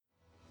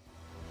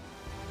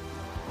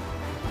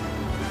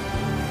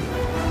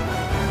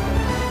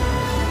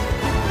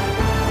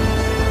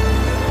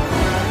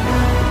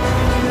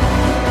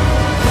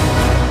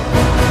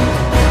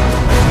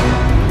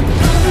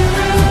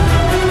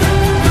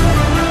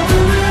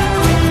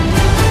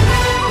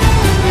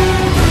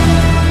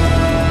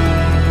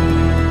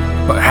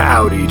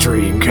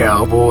Extreme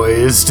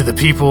Cowboys. Do the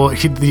people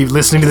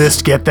listening to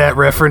this get that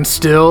reference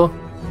still?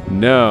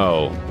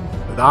 No.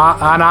 And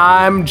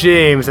I'm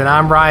James, and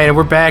I'm Ryan, and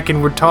we're back,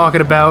 and we're talking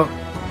about,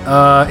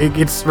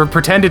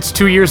 pretend it's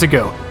 2 years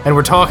ago, and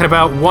we're talking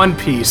about One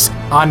Piece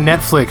on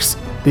Netflix,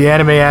 the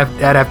anime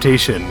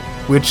adaptation,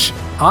 which,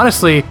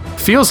 honestly,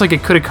 feels like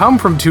it could have come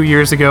from 2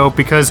 years ago,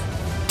 because,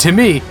 to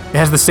me, it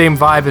has the same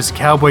vibe as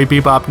Cowboy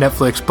Bebop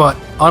Netflix, but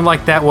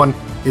unlike that one,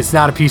 it's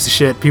not a piece of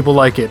shit. People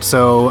like it,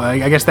 so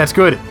I guess that's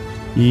good.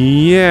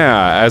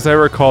 Yeah, as I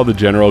recall, the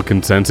general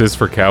consensus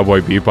for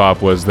Cowboy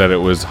Bebop was that it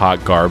was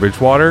hot garbage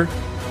water,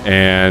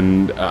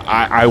 and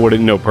I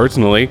wouldn't know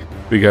personally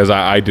because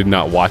I did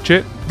not watch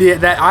it.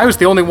 I was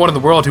the only one in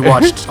the world who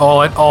watched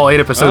all 8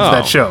 episodes of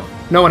that show.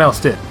 No one else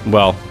did.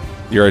 Well,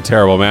 you're a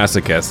terrible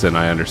masochist, and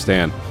I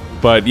understand.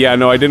 But yeah,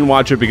 no, I didn't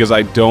watch it because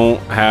I don't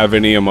have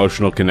any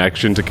emotional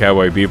connection to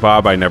Cowboy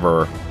Bebop. I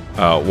never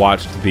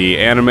watched the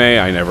anime.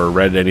 I never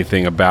read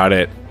anything about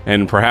it,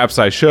 and perhaps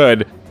I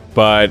should,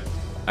 but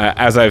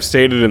as I've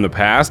stated in the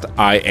past,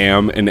 I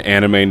am an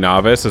anime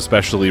novice,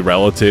 especially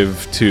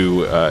relative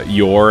to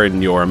your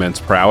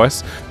immense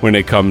prowess when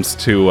it comes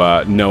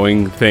to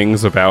knowing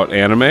things about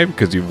anime,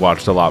 because you've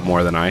watched a lot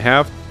more than I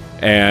have.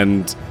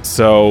 And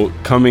so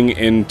coming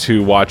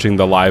into watching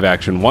the live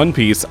action One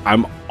Piece,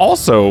 I'm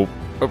also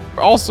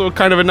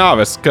kind of a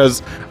novice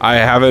because I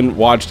haven't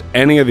watched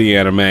any of the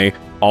anime,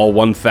 all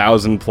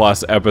 1,000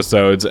 plus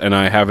episodes, and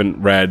I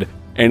haven't read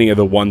any of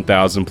the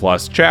 1,000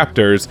 plus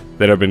chapters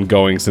that have been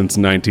going since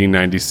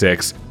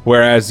 1996,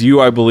 whereas you,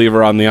 I believe,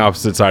 are on the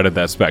opposite side of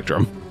that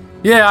spectrum.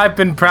 Yeah, I've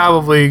been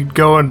probably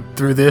going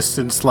through this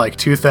since like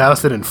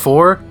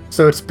 2004,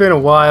 so it's been a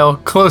while,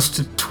 close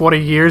to 20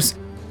 years.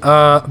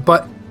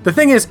 But the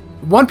thing is,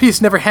 One Piece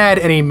never had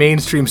any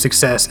mainstream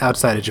success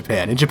outside of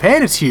Japan. In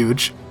Japan, it's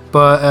huge,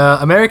 but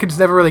Americans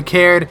never really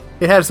cared.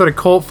 It had a sort of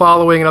cult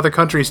following in other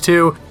countries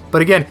too.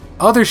 But again,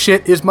 other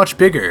shit is much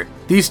bigger.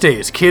 These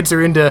days, kids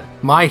are into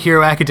My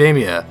Hero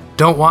Academia.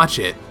 Don't watch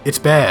it. It's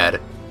bad.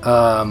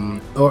 Or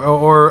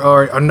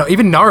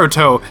even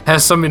Naruto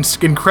has some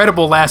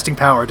incredible lasting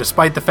power,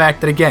 despite the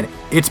fact that, again,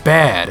 it's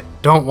bad.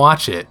 Don't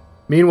watch it.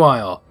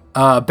 Meanwhile,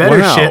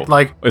 better shit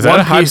like Is that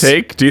a hot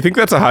take? Do you think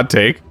that's a hot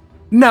take?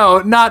 No,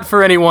 not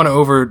for anyone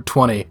over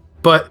 20.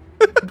 But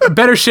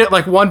better shit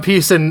like One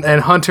Piece and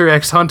Hunter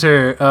x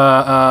Hunter,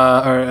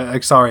 Hunter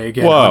x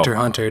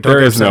Hunter.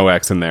 There is no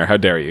X in there. How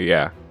dare you?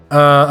 Yeah.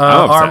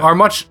 Are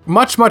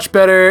much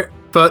better,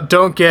 but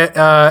don't get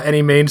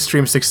any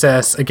mainstream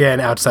success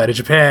again outside of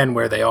Japan,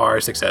 where they are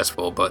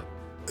successful. But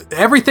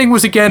everything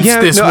was against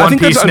this One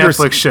Piece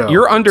Netflix show.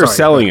 You're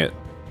underselling it.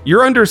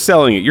 You're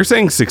underselling it. You're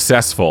saying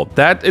successful.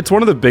 That it's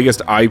one of the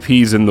biggest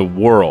IPs in the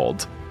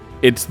world.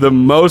 It's the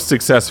most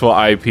successful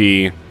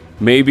IP,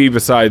 maybe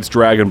besides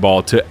Dragon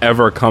Ball, to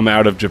ever come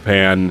out of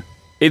Japan.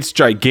 It's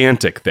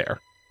gigantic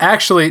there.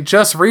 Actually,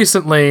 just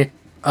recently,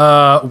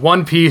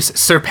 One Piece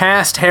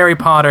surpassed Harry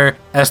Potter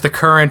as the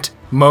current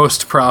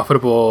most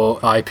profitable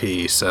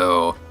IP.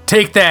 So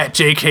take that,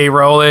 J.K.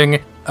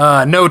 Rowling.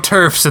 No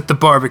turfs at the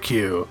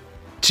barbecue.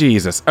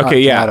 Jesus.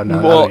 Okay, yeah. I don't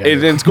know. Well,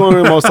 it's going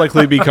to most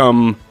likely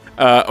become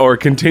or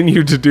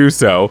continue to do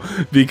so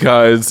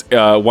because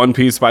One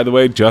Piece, by the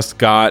way, just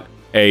got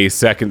a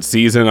second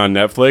season on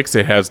Netflix.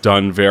 It has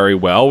done very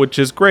well, which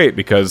is great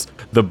because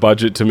the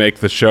budget to make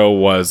the show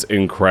was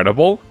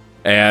incredible.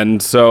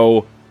 And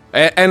so,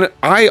 and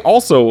I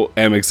also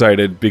am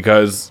excited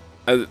because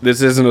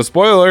this isn't a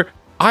spoiler.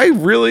 I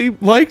really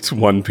liked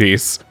One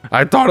Piece.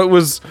 I thought it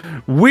was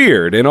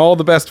weird in all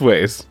the best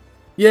ways.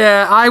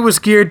 Yeah, I was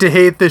geared to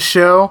hate this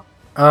show.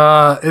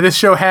 This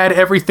show had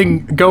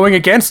everything going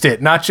against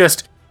it, not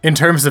just in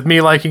terms of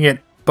me liking it,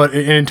 but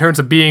in terms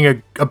of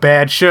being a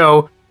bad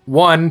show.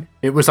 One,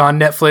 it was on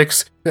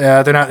Netflix.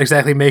 They're not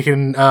exactly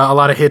making a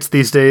lot of hits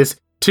these days.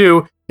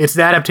 Two, it's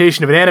an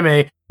adaptation of an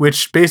anime,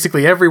 which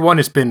basically everyone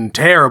has been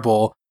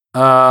terrible,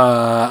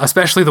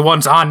 especially the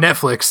ones on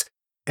Netflix.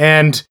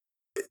 And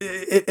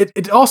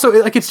it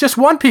also, like, it's just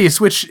One Piece,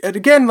 which,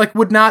 again, like,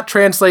 would not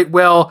translate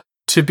well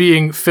to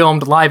being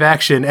filmed live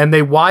action. And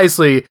they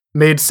wisely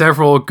made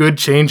several good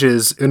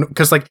changes.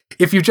 Because, like,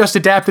 if you just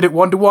adapted it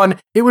 1-to-1,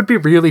 it would be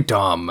really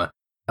dumb.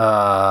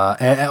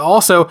 And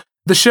also,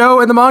 the show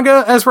and the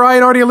manga, as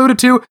Ryan already alluded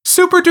to,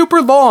 super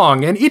duper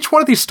long, and each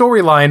one of these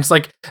storylines,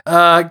 like,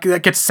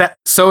 that gets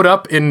sewed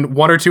up in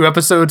 1 or 2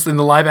 episodes in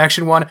the live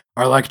action one,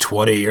 are like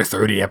 20 or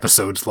 30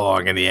 episodes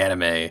long in the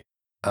anime.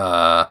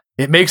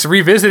 It makes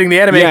revisiting the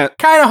anime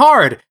kind of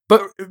hard,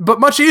 but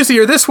much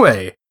easier this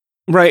way.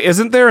 Right?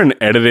 Isn't there an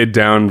edited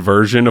down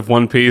version of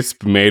One Piece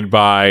made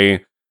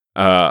by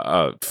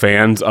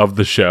fans of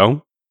the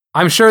show?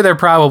 I'm sure there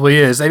probably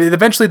is. I mean,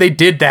 eventually they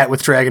did that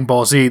with Dragon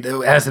Ball Z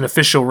as an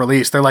official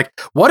release. They're like,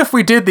 what if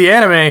we did the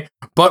anime,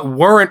 but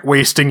weren't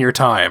wasting your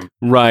time?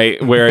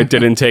 Right, where it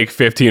didn't take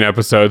 15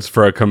 episodes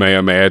for a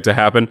Kamehameha to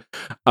happen.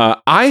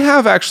 I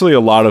have actually a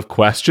lot of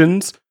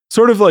questions,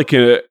 sort of like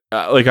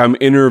I'm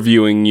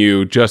interviewing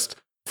you just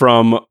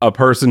from a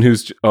person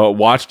who's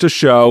watched a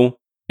show,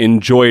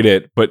 enjoyed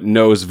it, but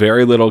knows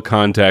very little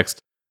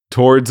context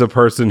towards a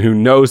person who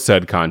knows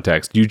said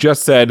context. You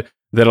just said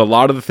that a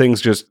lot of the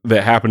things just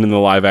that happened in the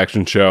live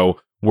action show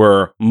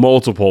were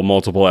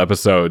multiple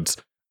episodes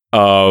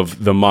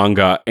of the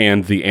manga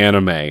and the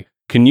anime.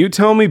 Can you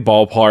tell me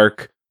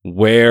ballpark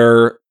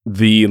where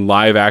the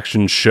live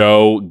action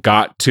show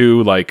got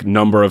to, like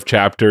number of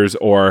chapters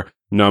or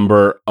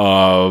number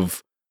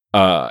of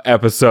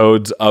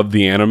episodes of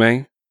the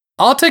anime?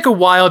 I'll take a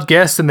wild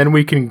guess and then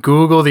we can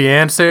Google the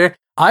answer.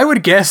 I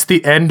would guess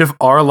the end of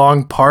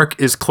Arlong Park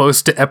is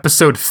close to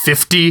episode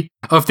 50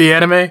 of the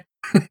anime.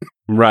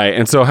 Right.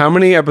 And so how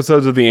many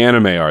episodes of the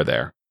anime are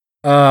there?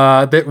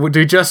 That would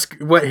we just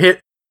hit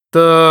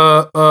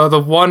the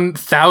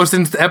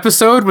 1000th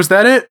episode? Was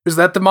that it? Is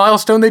that the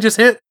milestone they just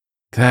hit?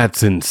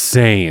 That's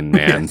insane,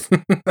 man.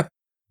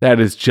 That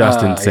is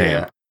just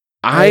insane.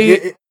 Yeah.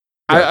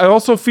 I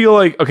also feel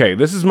like, okay,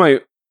 this is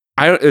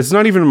it's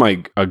not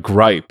even a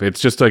gripe.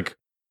 It's just like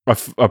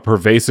a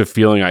pervasive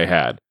feeling I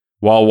had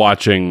while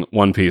watching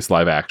One Piece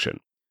live action.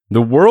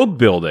 The world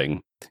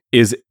building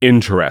is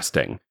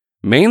interesting,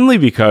 mainly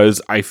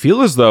because I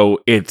feel as though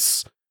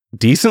it's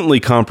decently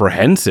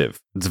comprehensive.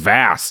 It's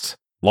vast,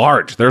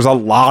 large. There's a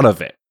lot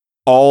of it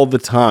all the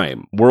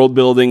time. World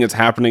building is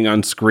happening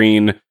on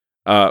screen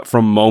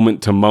from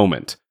moment to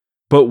moment.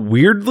 But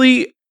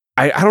weirdly,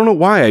 I don't know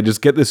why, I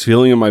just get this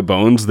feeling in my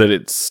bones that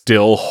it's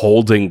still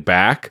holding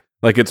back.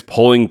 Like it's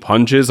pulling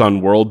punches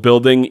on world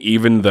building,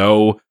 even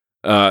though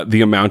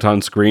the amount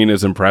on screen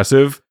is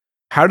impressive.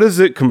 How does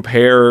it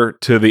compare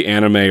to the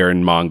anime or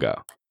in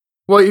manga?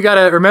 Well, you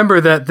gotta remember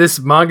that this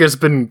manga's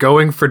been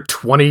going for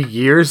 20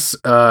 years,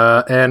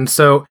 and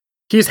so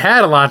he's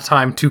had a lot of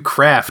time to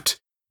craft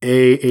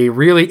a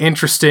really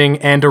interesting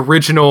and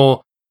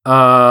original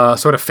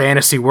sort of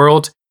fantasy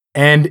world.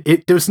 And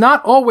it was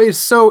not always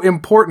so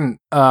important,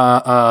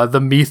 the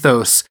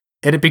mythos,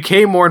 and it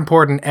became more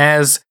important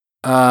as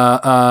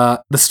the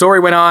story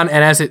went on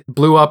and as it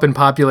blew up in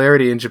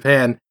popularity in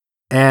Japan.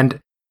 And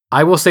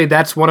I will say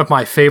that's one of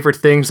my favorite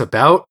things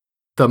about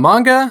the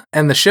manga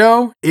and the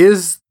show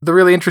is the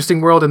really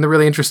interesting world and the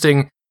really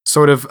interesting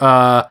sort of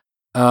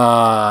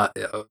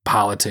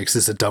politics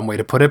is a dumb way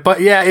to put it,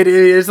 but yeah, it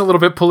is a little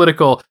bit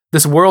political.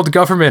 This world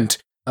government.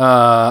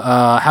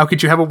 How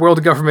could you have a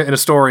world government in a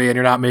story and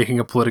you're not making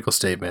a political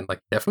statement? Like,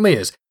 it definitely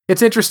is.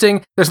 It's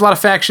interesting. There's a lot of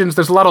factions.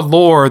 There's a lot of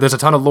lore. There's a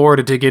ton of lore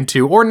to dig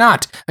into, or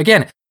not.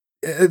 Again,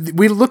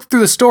 we look through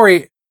the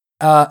story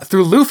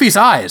through Luffy's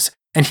eyes,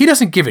 and he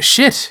doesn't give a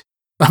shit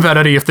about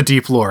any of the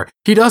deep lore.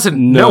 He doesn't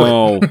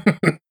know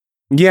it.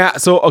 Yeah,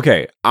 so,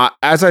 okay.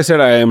 As I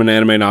said, I am an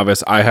anime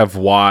novice. I have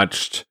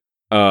watched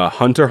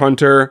Hunter x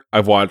Hunter.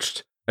 I've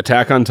watched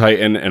Attack on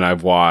Titan, and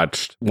I've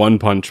watched One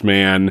Punch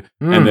Man,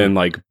 and then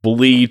like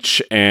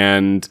Bleach,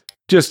 and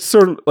just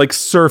sort of like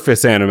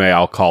surface anime,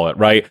 I'll call it,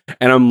 right?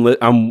 And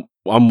I'm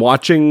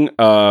watching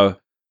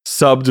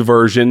subbed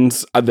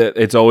versions. That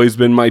it's always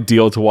been my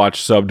deal to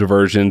watch subbed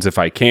versions if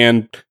I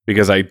can,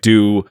 because I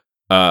do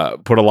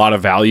put a lot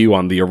of value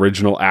on the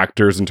original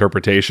actor's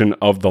interpretation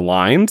of the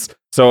lines.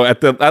 So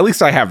at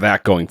least I have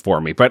that going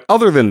for me. But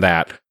other than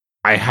that,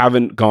 I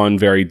haven't gone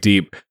very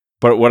deep.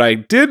 But what I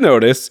did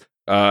notice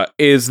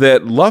is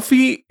that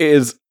Luffy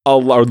is a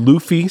lot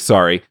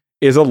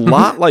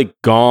like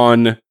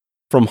Gon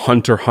from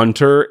Hunter x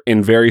Hunter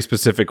in very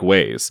specific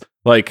ways.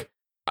 Like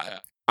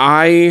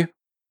I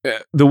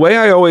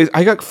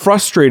got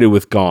frustrated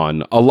with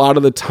Gon a lot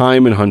of the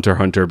time in Hunter x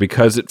Hunter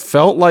because it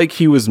felt like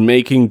he was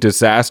making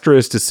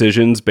disastrous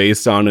decisions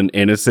based on an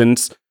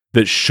innocence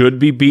that should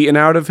be beaten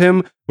out of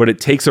him, but it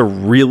takes a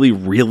really,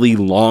 really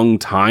long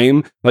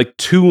time, like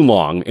too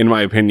long, in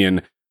my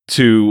opinion,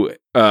 to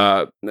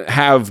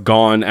have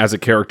Gon as a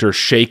character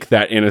shake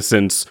that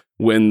innocence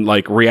when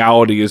like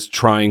reality is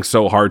trying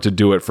so hard to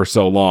do it for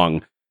so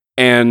long.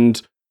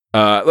 And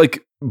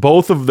like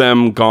both of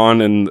them, Gon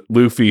and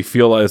Luffy,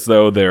 feel as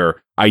though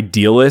they're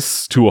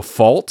idealists to a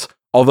fault.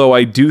 Although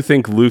I do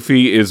think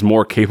Luffy is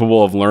more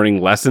capable of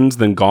learning lessons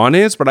than Gon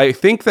is, but I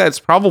think that's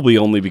probably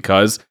only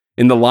because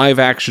in the live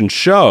action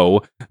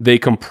show, they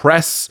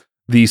compress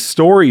these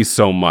stories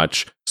so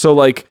much. So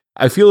like,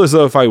 I feel as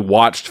though if I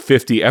watched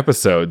 50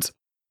 episodes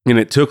and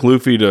it took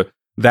Luffy to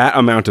that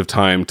amount of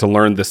time to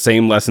learn the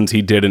same lessons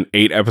he did in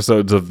 8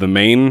 episodes of the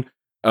main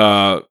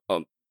live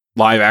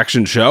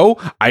action show,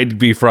 I'd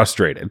be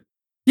frustrated.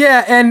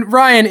 Yeah, and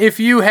Ryan, if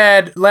you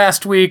had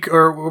last week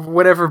or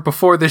whatever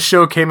before this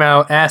show came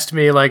out asked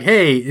me like,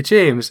 hey,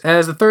 James,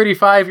 as a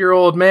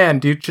 35-year-old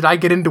man, should I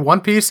get into One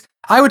Piece?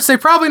 I would say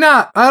probably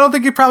not. I don't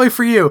think it's probably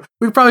for you.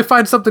 We could probably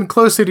find something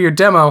closer to your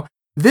demo.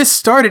 This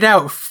started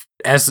out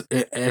as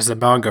a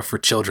manga for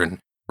children,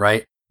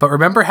 right? But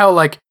remember how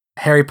like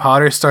Harry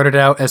Potter started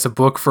out as a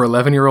book for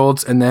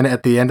 11-year-olds, and then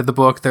at the end of the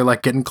book, they're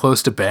like getting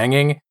close to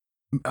banging?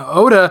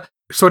 Oda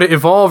sort of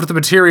evolved the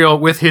material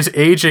with his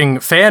aging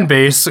fan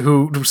base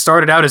who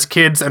started out as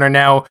kids and are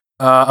now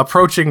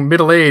approaching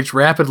middle age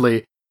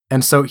rapidly.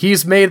 And so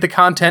he's made the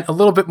content a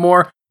little bit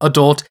more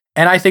adult.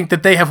 And I think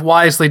that they have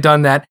wisely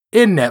done that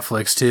in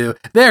Netflix too.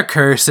 They're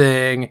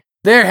cursing.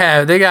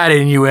 They got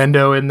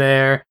innuendo in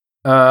there.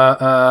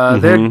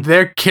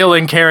 They're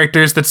killing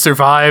characters that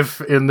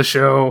survive in the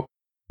show.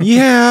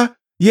 Yeah,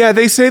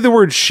 they say the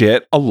word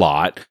shit a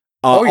lot.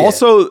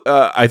 Also,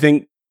 I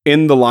think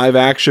in the live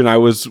action, I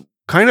was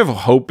kind of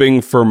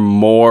hoping for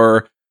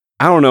more.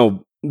 I don't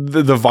know.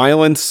 The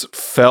violence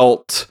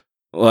felt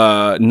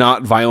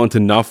not violent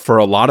enough for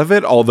a lot of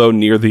it, although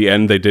near the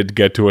end they did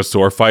get to a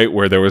sword fight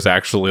where there was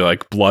actually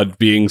like blood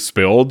being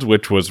spilled,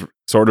 which was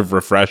sort of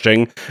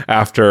refreshing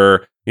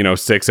after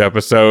 6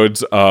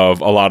 episodes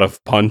of a lot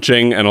of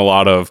punching and a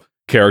lot of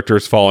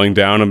characters falling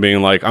down and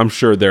being like, I'm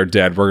sure they're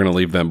dead, we're gonna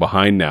leave them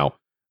behind now.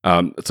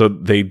 So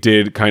they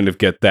did kind of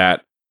get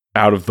that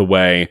out of the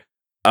way.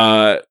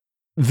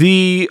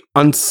 The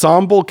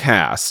ensemble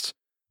cast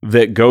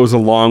that goes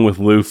along with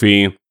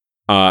Luffy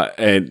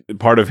and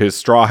part of his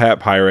Straw Hat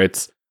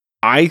Pirates,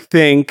 I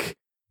think,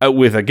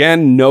 with,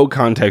 again, no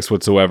context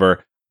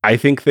whatsoever, I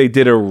think they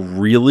did a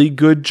really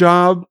good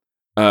job.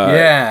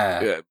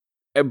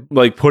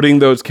 Like putting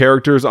those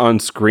characters on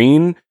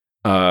screen.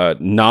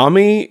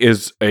 Nami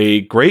is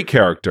a great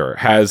character,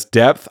 has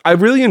depth. I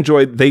really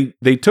enjoyed,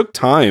 they took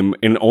time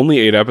in only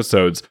 8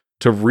 episodes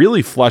to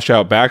really flesh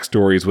out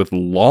backstories with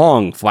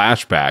long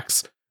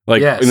flashbacks.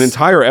 Like an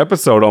entire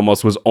episode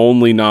almost was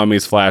only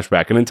Nami's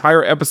flashback. An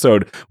entire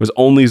episode was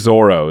only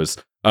Zoro's.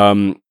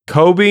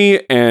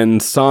 Kobe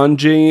and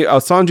Sanji,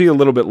 Sanji a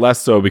little bit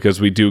less so because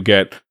we do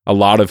get a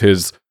lot of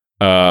his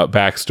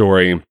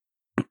backstory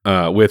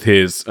with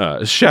his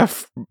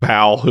chef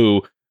pal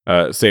who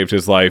saved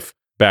his life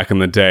back in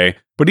the day.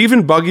 But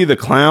even Buggy the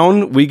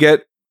Clown, we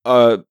get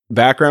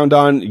background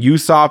on.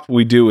 Usopp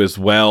we do as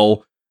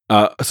well.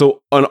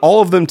 So on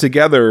all of them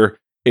together,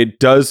 it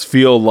does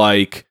feel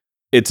like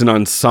it's an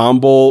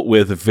ensemble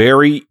with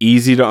very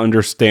easy to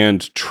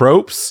understand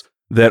tropes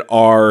that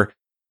are,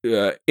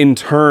 in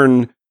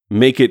turn,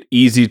 make it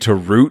easy to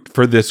root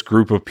for this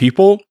group of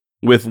people.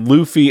 With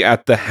Luffy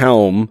at the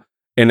helm,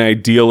 an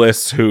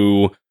idealist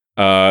who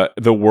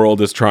the world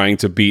is trying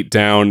to beat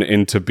down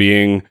into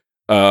being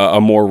a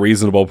more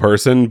reasonable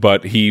person,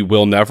 but he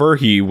will never.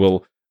 He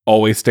will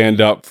always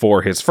stand up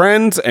for his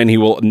friends, and he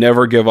will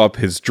never give up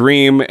his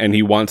dream, and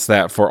he wants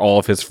that for all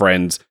of his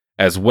friends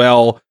as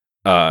well.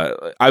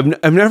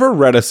 I've never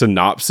read a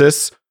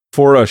synopsis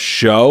for a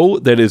show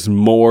that is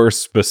more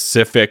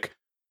specific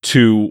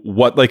to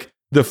what, like,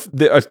 a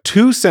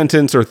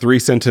 2-sentence or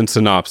 3-sentence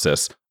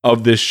synopsis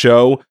of this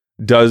show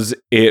does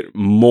it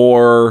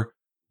more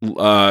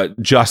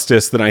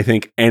justice than I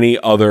think any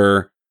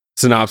other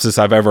synopsis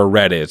I've ever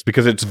read is,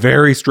 because it's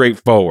very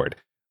straightforward.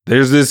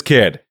 There's this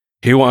kid.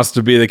 He wants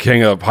to be the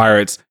king of the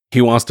pirates.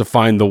 He wants to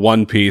find the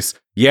One Piece.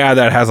 Yeah,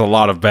 that has a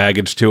lot of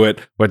baggage to it,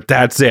 but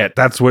that's it.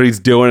 That's what he's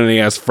doing, and he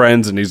has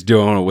friends, and he's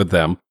doing it with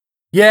them.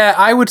 Yeah,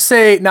 I would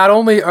say not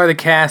only are the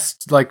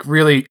cast like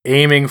really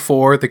aiming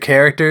for the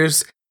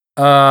characters,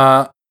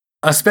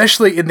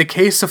 especially in the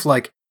case of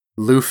like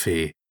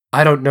Luffy.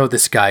 I don't know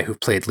this guy who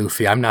played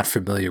Luffy. I'm not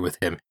familiar with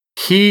him.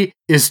 He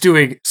is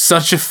doing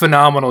such a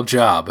phenomenal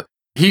job.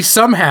 He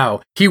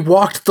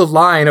walked the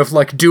line of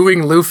like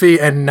doing Luffy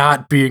and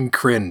not being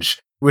cringe,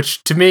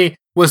 which to me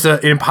was an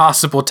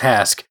impossible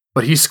task,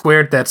 but he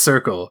squared that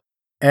circle.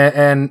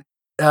 And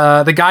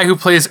the guy who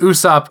plays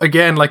Usopp,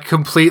 again, like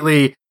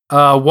completely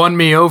won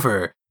me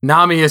over.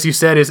 Nami, as you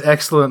said, is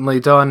excellently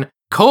done.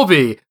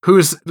 Kobe,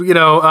 who's,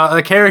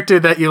 a character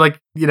that you like,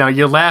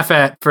 you laugh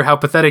at for how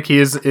pathetic he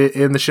is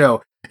in the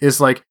show,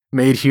 is like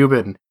made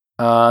human.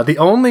 The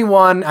only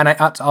one, and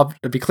I'll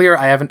be clear,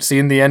 I haven't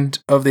seen the end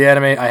of the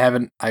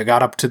anime. I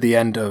got up to the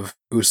end of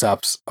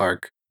Usopp's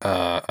arc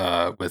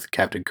with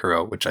Captain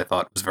Kuro, which I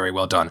thought was very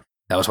well done.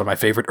 That was one of my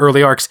favorite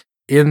early arcs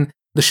in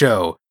the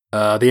show,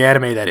 the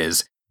anime that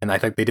is, and I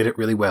think they did it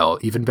really well,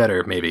 even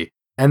better maybe.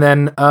 And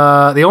then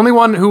the only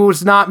one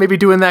who's not maybe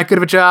doing that good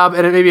of a job,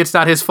 and maybe it's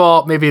not his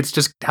fault, maybe it's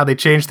just how they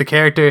changed the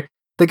character,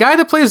 the guy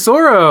that plays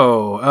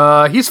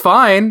Zoro, he's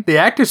fine, the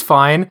actor's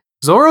fine.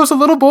 Zoro's a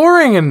little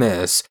boring in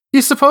this.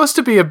 He's supposed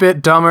to be a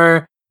bit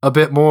dumber, a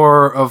bit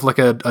more of like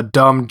a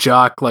dumb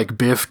jock, like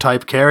Biff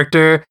type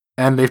character,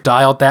 and they've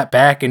dialed that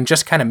back and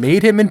just kind of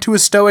made him into a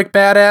stoic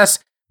badass,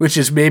 which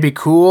is maybe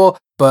cool,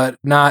 but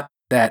not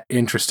that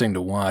interesting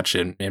to watch,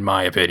 in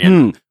my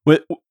opinion.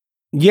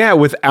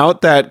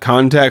 Without that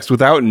context,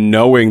 without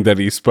knowing that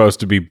he's supposed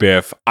to be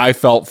Biff, I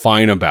felt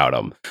fine about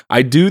him.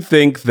 I do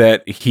think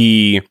that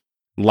he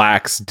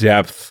lacks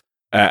depth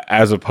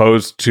as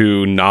opposed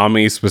to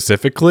Nami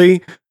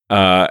specifically.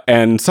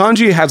 And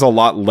Sanji has a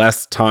lot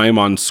less time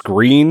on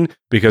screen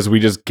because we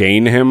just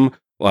gain him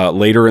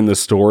later in the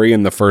story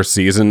in the first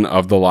season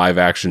of the live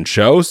action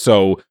show.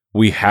 So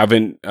we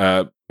haven't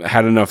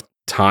had enough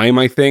time,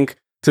 I think,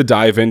 to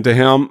dive into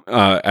him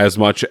as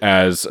much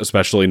as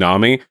especially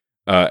Nami.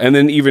 And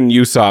then even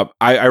Usopp,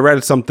 I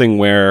read something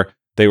where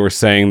they were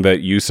saying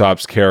that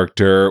Usopp's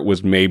character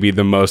was maybe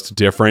the most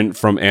different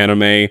from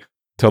anime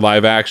to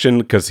live action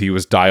because he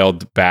was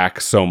dialed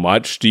back so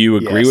much. Do you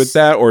agree with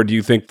that? Or do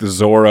you think the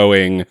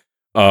Zoroing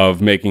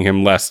of making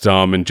him less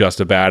dumb and just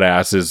a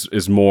badass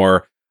is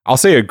more, I'll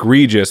say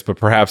egregious, but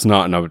perhaps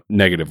not in a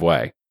negative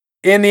way?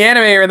 in the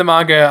anime or in the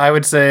manga, I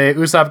would say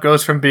Usopp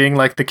goes from being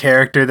like the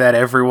character that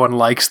everyone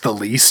likes the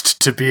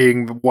least to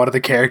being one of the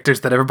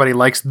characters that everybody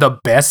likes the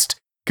best.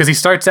 Because he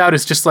starts out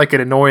as just like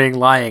an annoying,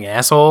 lying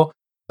asshole,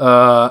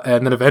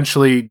 and then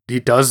eventually he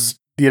does,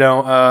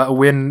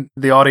 win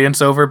the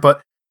audience over.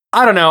 But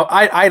I don't know.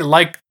 I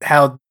like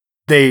how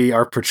they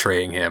are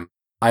portraying him.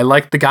 I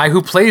like the guy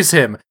who plays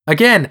him.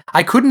 Again,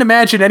 I couldn't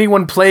imagine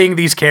anyone playing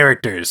these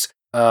characters.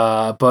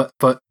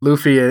 But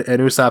Luffy and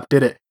Usopp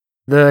did it.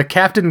 The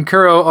Captain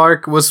Kuro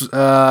arc was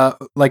I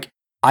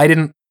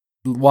didn't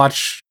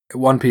watch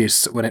One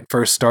Piece when it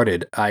first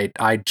started.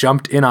 I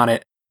jumped in on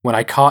it when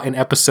I caught an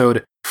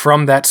episode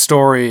from that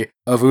story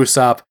of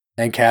Usopp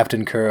and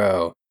Captain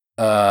Kuro.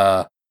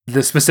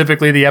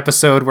 Specifically the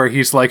episode where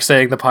he's like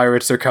saying the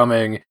pirates are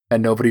coming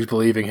and nobody's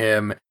believing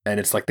him, and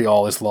it's like the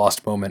all is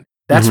lost moment.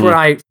 That's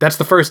that's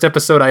the first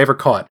episode I ever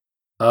caught.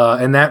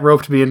 And that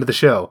roped me into the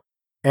show.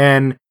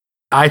 And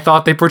I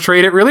thought they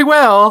portrayed it really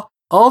well,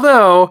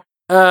 although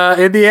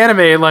in the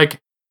anime, like,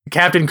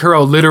 Captain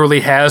Kuro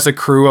literally has a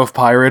crew of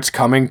pirates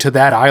coming to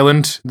that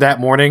island that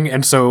morning,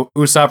 and so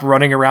Usopp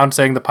running around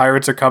saying the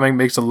pirates are coming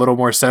makes a little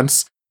more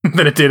sense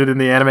than it did in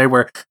the anime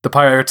where the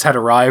pirates had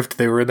arrived,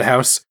 they were in the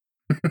house.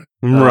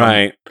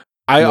 Right.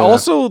 I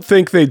also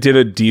think they did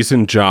a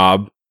decent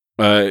job,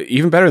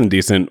 even better than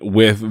decent,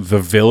 with the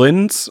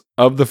villains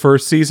of the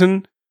first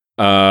season.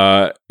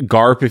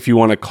 Garp, if you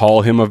want to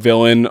call him a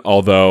villain,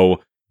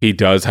 although he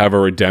does have a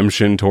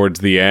redemption towards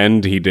the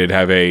end. He did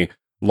have a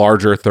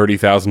larger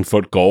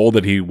 30,000-foot goal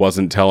that he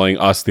wasn't telling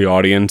us, the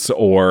audience,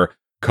 or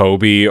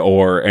Kobe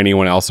or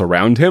anyone else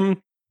around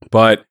him.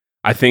 But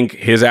I think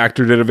his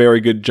actor did a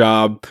very good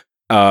job.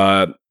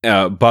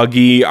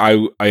 Buggy,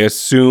 I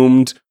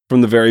assumed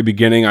from the very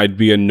beginning I'd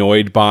be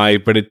annoyed by,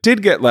 but it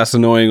did get less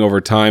annoying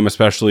over time,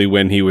 especially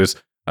when he was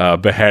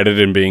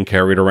beheaded and being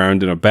carried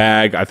around in a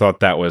bag. I thought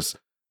that was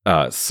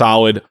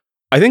solid.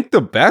 I think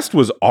the best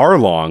was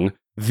Arlong.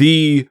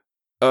 The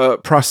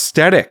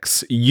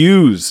prosthetics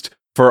used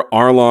for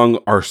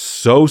Arlong are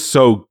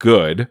so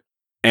good,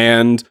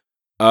 and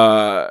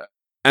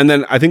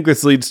then I think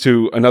this leads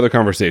to another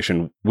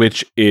conversation,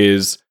 which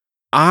is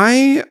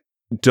I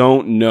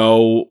don't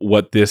know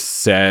what this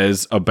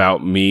says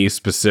about me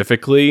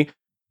specifically,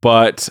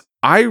 but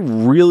I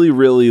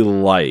really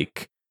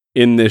like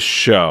in this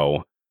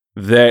show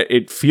that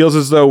it feels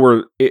as though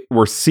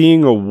we're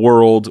seeing a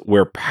world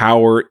where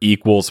power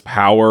equals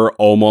power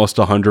almost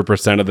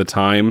 100% of the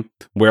time,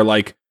 where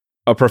like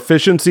a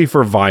proficiency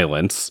for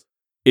violence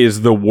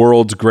is the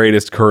world's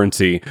greatest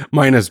currency,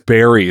 minus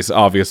berries,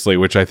 obviously,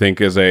 which I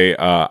think is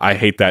I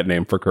hate that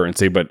name for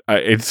currency, but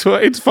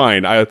it's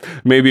fine.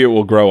 Maybe it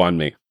will grow on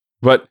me.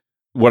 But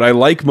what I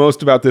like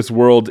most about this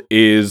world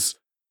is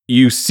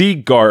you see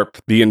Garp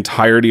the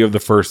entirety of the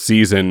first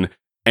season,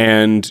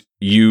 and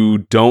you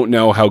don't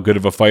know how good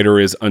of a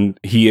fighter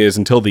he is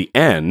until the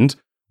end,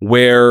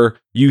 where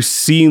you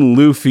see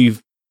Luffy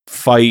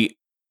fight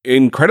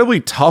incredibly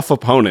tough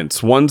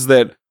opponents, ones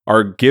that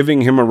are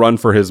giving him a run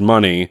for his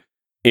money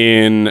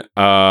in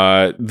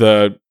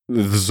the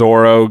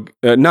Zoro,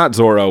 not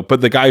Zoro, but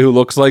the guy who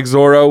looks like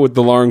Zoro with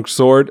the long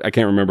sword. I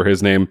can't remember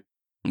his name,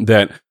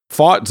 that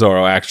fought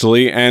Zoro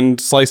actually and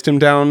sliced him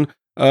down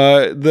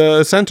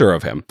the center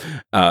of him,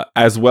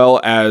 as well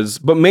as,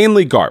 but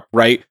mainly Garp,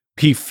 right?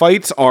 He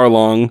fights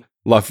Arlong,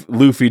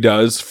 Luffy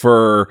does,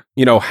 for,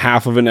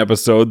 half of an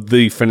episode,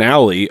 the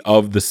finale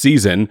of the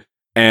season,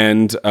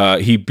 and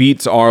he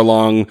beats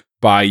Arlong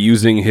by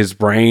using his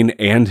brain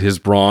and his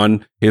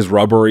brawn, his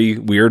rubbery,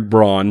 weird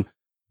brawn,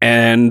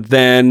 and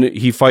then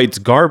he fights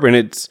Garp, and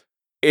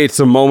it's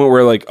a moment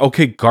where, like,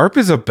 okay, Garp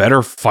is a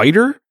better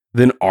fighter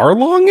than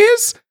Arlong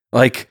is?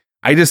 Like,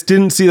 I just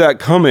didn't see that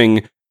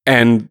coming,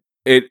 and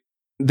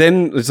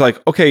it's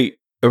like, okay,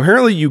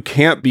 apparently you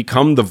can't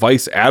become the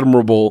vice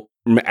admiral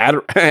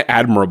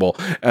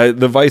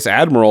the vice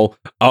admiral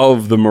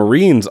of the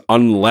Marines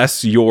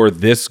unless you're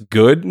this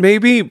good.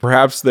 Maybe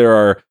perhaps there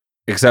are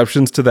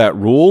exceptions to that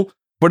rule,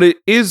 but it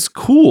is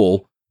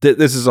cool that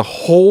this is a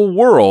whole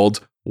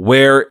world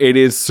where it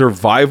is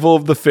survival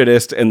of the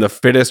fittest and the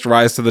fittest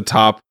rise to the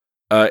top.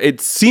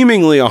 It's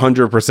seemingly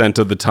 100%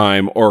 of the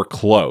time or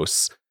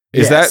close.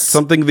 Is that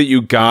something that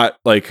you got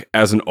like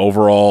as an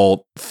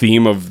overall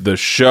theme of the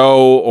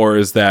show, or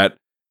is that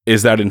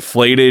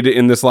inflated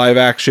in this live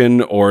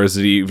action, or is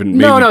it even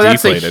maybe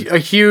deflated? That's a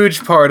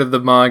huge part of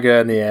the manga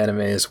and the anime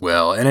as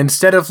well. And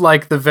instead of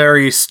like the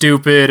very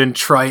stupid and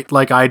trite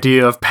like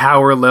idea of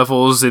power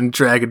levels in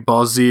Dragon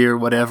Ball Z or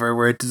whatever,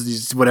 where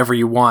it's whatever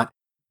you want,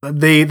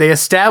 they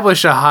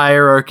establish a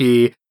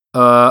hierarchy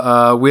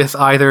with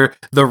either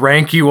the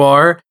rank you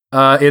are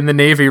in the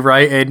Navy,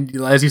 right? And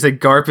as you said,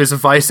 Garp is a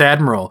vice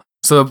admiral.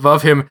 So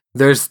above him,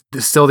 there's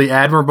still the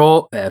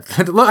admiral.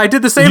 Look, I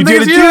did the same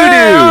thing as you, dude.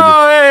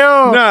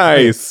 Oh.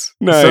 Nice.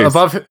 So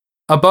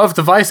above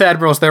the vice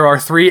admirals, there are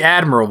 3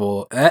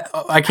 admiral.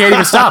 I can't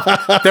even stop.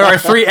 There are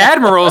 3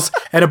 admirals,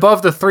 and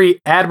above the 3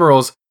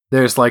 admirals,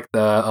 there's like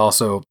the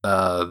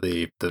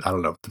I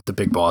don't know, the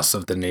big boss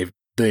of the Navy.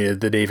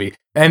 The Navy.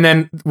 And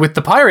then with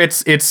the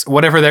pirates, it's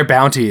whatever their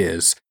bounty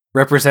is.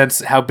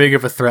 represents how big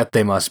of a threat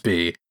they must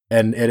be.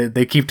 And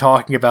they keep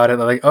talking about it.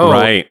 They're like, oh,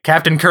 right.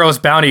 Captain Kurl's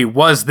bounty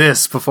was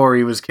this before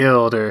he was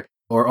killed, or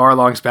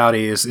Arlong's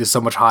bounty is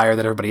so much higher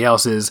than everybody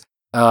else's,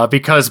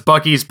 because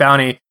Bucky's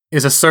bounty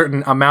is a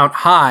certain amount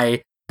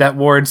high that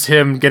warrants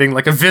him getting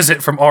like a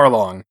visit from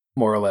Arlong,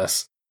 more or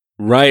less.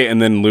 Right,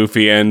 and then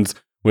Luffy ends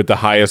with the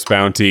highest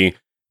bounty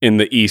in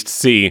the East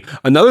Sea.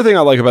 Another thing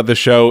I like about the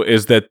show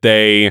is that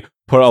they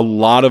put a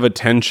lot of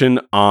attention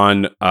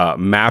on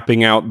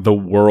mapping out the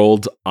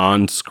world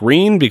on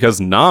screen, because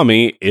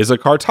Nami is a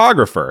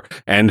cartographer,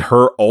 and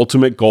her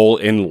ultimate goal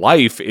in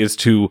life is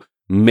to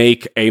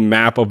make a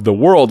map of the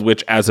world,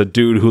 which, as a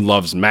dude who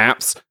loves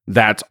maps,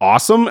 that's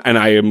awesome. And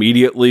I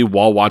immediately,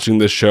 while watching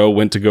this show,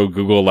 went to go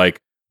Google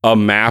like a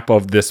map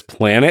of this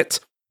planet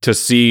to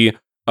see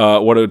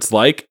what it's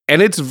like,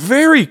 and it's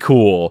very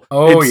cool.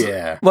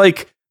 Yeah,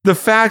 like the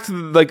fact that,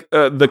 like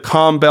the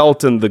Calm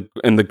Belt and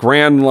the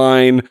Grand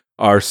Line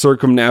are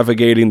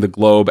circumnavigating the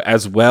globe,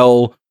 as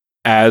well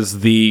as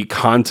the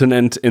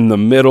continent in the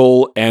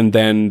middle, and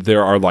then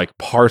there are like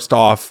parsed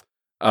off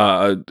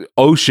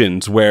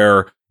oceans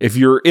where if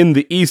you're in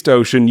the East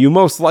Ocean, you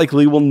most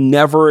likely will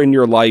never in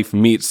your life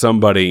meet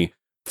somebody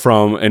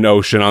from an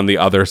ocean on the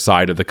other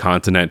side of the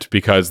continent,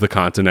 because the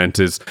continent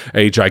is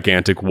a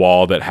gigantic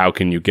wall that how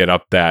can you get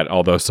up that,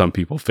 although some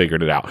people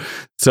figured it out.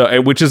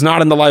 So, which is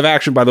not in the live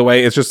action, by the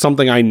way. It's just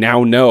something I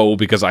now know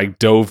because I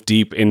dove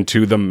deep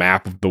into the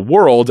map of the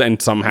world,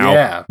 and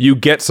somehow you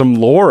get some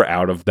lore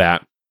out of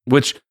that,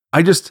 which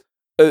I just,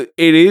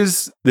 this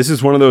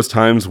is one of those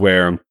times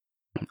where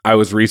I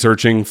was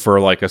researching for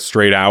like a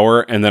straight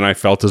hour, and then I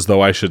felt as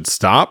though I should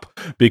stop,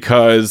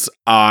 because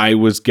I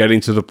was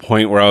getting to the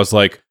point where I was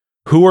like,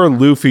 who are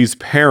Luffy's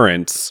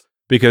parents?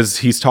 Because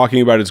he's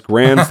talking about his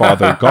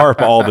grandfather,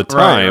 Garp, all the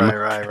time.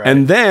 Right.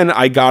 And then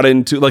I got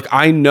into, like,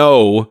 I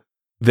know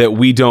that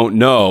we don't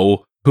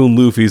know who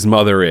Luffy's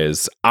mother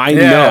is. There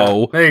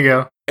you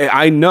go.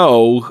 I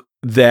know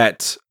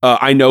that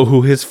I know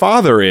who his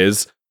father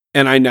is,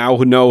 and I now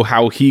know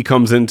how he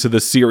comes into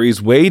the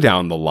series way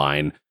down the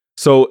line.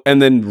 So,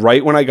 and then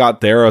right when I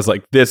got there, I was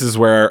like, this is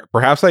where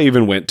perhaps I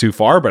even went too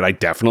far, but I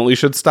definitely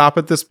should stop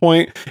at this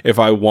point if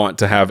I want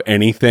to have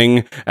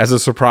anything as a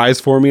surprise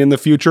for me in the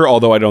future,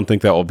 although I don't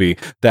think that will be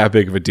that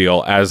big of a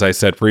deal. As I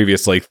said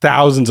previously,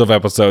 thousands of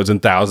episodes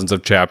and thousands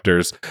of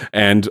chapters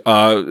and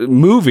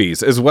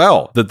movies as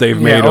well that they've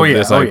made of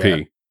this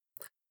IP.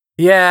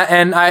 Yeah,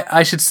 and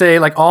I should say,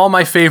 like, all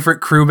my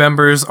favorite crew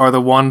members are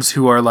the ones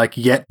who are, like,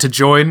 yet to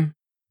join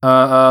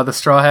the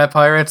Straw Hat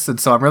Pirates, and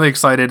so I'm really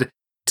excited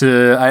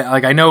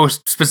I know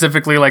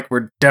specifically, like,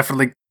 we're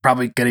definitely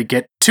probably gonna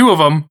get 2 of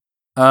them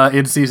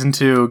in season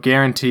 2,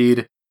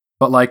 guaranteed.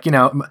 But, like, you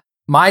know,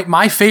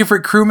 my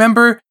favorite crew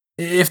member,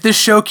 if this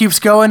show keeps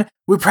going,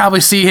 we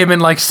probably see him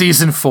in like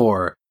season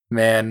 4.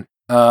 Man,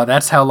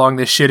 that's how long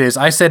this shit is.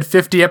 I said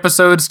 50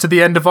 episodes to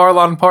the end of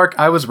Arlong Park.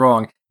 I was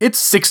wrong. It's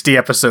 60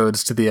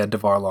 episodes to the end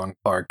of Arlong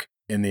Park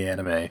in the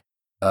anime.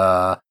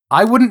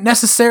 I wouldn't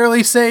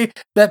necessarily say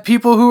that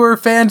people who are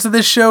fans of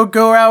this show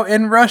go out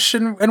and rush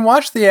and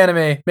watch the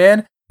anime,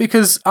 man,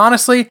 because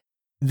honestly,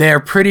 they're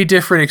pretty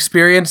different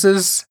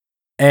experiences.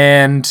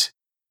 And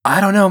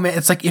I don't know, man,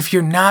 it's like if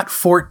you're not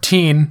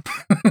 14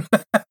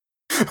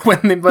 when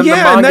the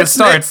manga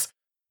starts.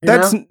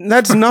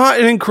 That's not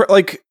an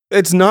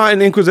it's not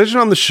an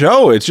inquisition on the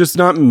show. It's just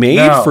not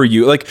made for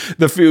you. Like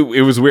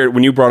it was weird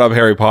when you brought up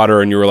Harry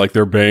Potter and you were like,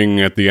 they're banging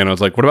at the end. I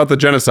was like, what about the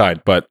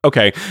genocide? But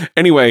okay.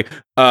 Anyway,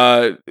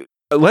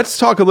 let's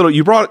talk a little.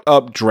 You brought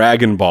up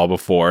Dragon Ball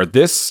before.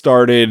 This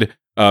started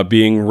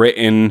being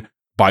written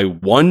by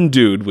one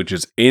dude, which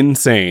is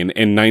insane,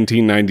 in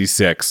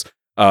 1996.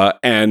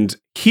 And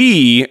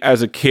he,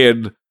 as a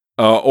kid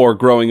or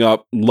growing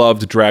up,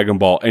 loved Dragon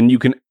Ball. And you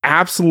can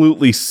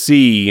absolutely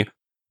see,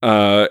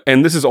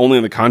 and this is only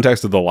in the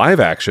context of the live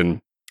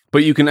action,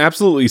 but you can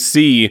absolutely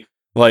see,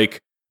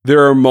 like,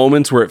 there are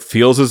moments where it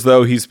feels as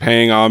though he's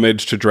paying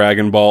homage to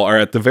Dragon Ball, or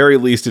at the very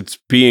least, it's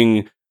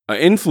being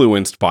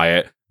influenced by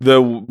it.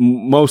 The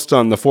most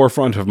on the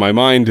forefront of my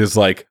mind is,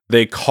 like,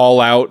 they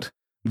call out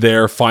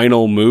their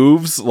final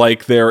moves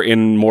like they're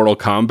in Mortal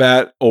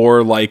Kombat,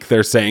 or like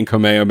they're saying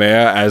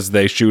Kamehameha as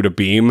they shoot a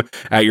beam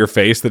at your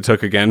face that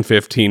took, again,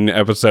 15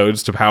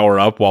 episodes to power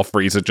up while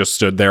Frieza just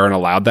stood there and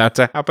allowed that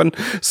to happen.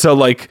 So,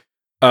 like,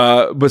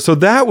 so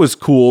that was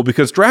cool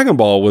because Dragon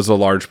Ball was a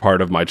large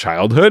part of my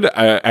childhood,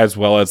 as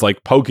well as,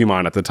 like,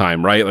 Pokemon at the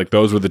time, right? Like,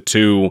 those were the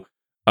two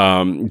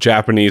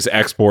Japanese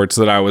exports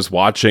that I was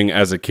watching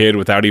as a kid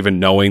without even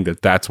knowing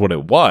that that's what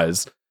it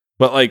was.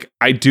 But, like,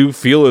 I do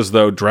feel as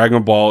though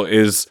Dragon Ball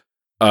is,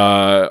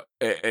 like,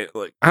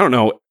 I don't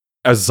know,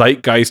 a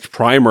zeitgeist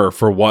primer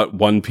for what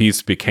One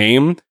Piece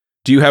became.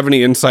 Do you have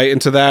any insight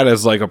into that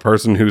as, like, a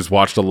person who's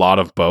watched a lot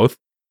of both?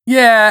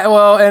 Yeah,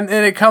 well, and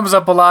it comes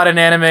up a lot in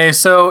anime.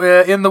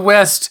 So in the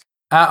West,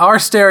 our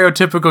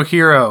stereotypical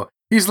hero,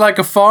 he's like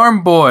a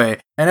farm boy,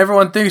 and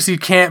everyone thinks he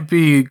can't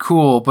be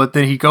cool, but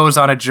then he goes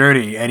on a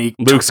journey, and he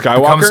Luke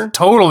Skywalker becomes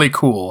totally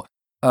cool.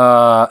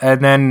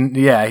 And then,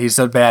 yeah, he's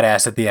a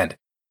badass at the end.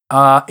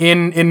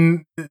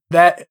 In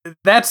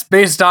that's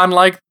based on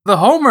like the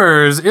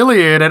Homer's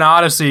Iliad and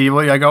Odyssey,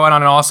 going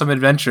on an awesome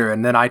adventure,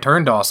 and then I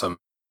turned awesome,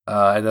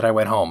 and then I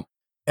went home.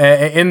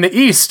 In the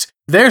East,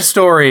 their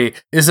story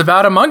is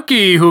about a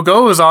monkey who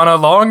goes on a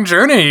long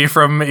journey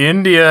from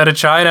India to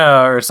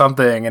China or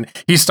something, and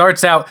he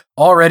starts out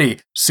already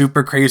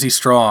super crazy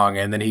strong,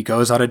 and then he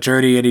goes on a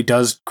journey and he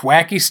does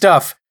wacky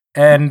stuff.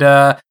 And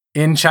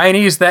in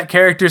Chinese, that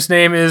character's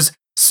name is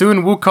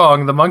Sun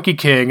Wukong, the Monkey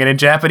King, and in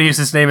Japanese,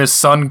 his name is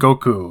Son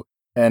Goku.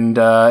 And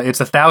it's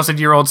a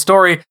 1,000-year-old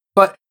story,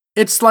 but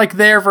it's like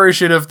their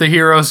version of the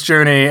hero's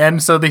journey,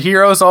 and so the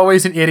hero's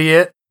always an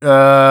idiot,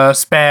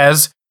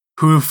 spaz,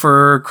 who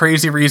for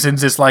crazy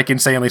reasons is like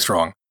insanely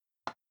strong,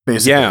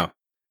 basically. Yeah.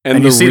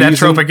 And you see that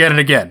trope again and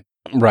again.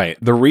 Right.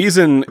 The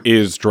reason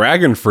is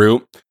dragon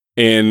fruit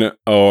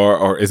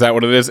or is that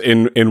what it is?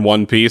 In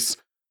One Piece?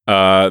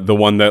 The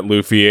one that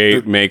Luffy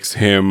ate makes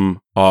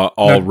him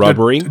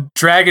rubbery.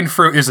 Dragon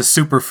fruit is a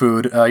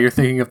superfood. You're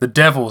thinking of the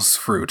devil's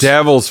fruit.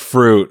 Devil's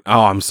fruit.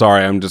 Oh, I'm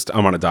sorry. I'm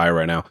on a diet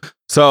right now.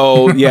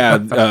 So yeah,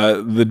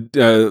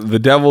 the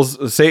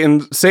devil's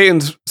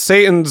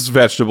Satan's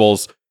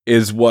vegetables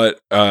is what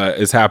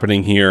is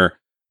happening here,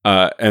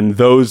 and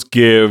those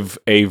give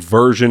a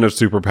version of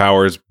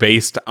superpowers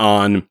based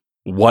on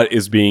what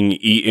is being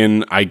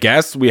eaten. I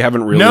guess we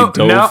haven't really No.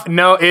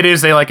 It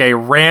is a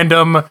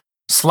random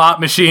slot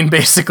machine,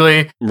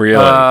 basically.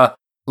 Really.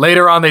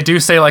 Later on, they do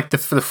say the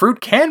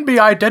fruit can be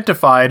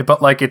identified,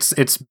 but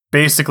it's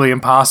basically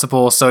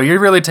impossible. So you're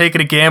really taking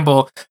a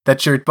gamble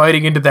that you're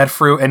biting into that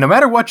fruit, and no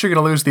matter what, you're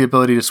going to lose the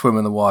ability to swim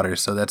in the water.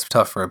 So that's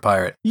tough for a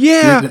pirate.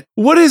 Yeah.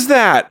 What is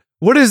that?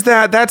 What is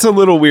that? That's a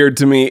little weird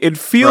to me. It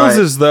feels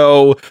as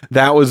though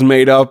that was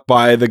made up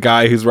by the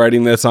guy who's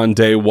writing this on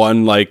day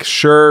one.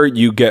 Sure,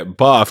 you get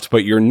buffed,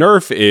 but your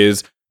nerf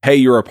is, hey,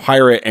 you're a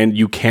pirate and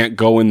you can't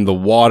go in the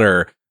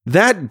water.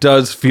 That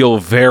does feel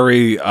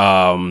very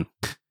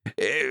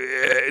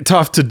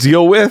tough to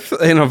deal with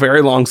in a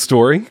very long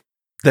story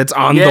that's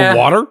on the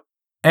water.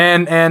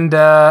 And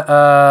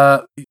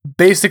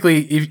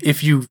basically,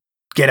 if you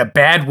get a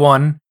bad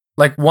one,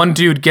 one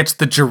dude gets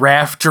the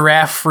giraffe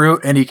fruit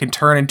and he can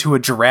turn into a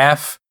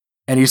giraffe,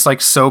 and he's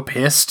so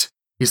pissed.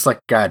 He's like,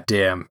 God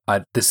damn,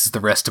 this is the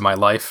rest of my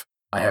life.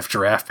 I have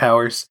giraffe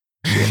powers.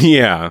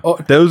 Yeah,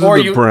 those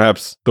are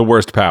perhaps the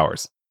worst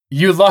powers.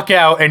 You luck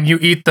out and you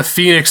eat the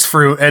phoenix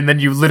fruit, and then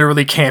you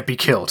literally can't be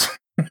killed.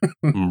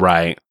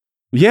 Right.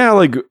 Yeah,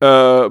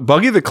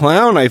 Buggy the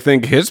Clown, I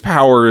think his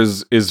power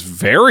is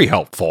very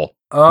helpful.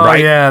 Oh,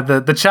 right? Yeah,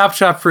 the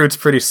chop fruit's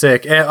pretty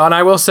sick. And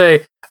I will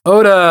say,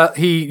 Oda,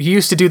 he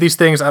used to do these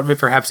things.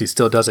 Perhaps he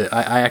still does it.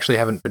 I actually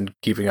haven't been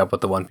keeping up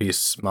with the One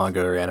Piece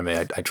manga or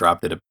anime. I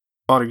dropped it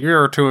about a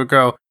year or two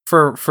ago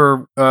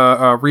for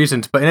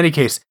reasons. But in any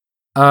case,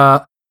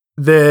 is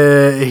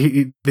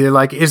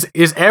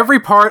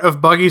every part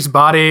of Buggy's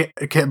body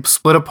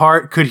split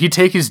apart? Could he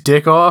take his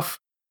dick off?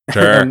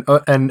 Sure.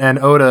 And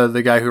Oda,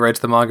 the guy who writes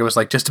the manga, was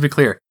like, just to be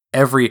clear,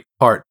 every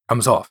part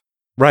comes off.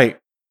 Right.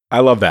 I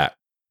love that.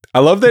 I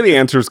love that he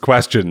answers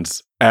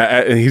questions.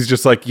 And he's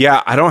just like,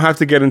 yeah, I don't have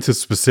to get into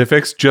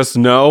specifics. Just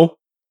know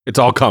it's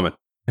all coming.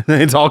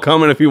 It's all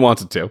coming if he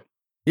wants it to.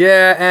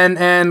 Yeah,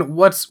 and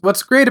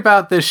what's great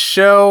about this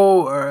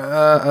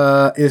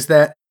show is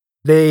that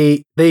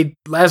they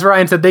as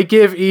Ryan said, they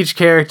give each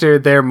character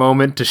their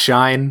moment to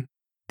shine,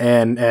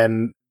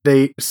 and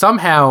they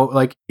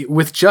somehow,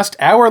 with just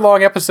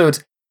hour-long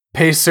episodes,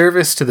 pay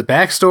service to the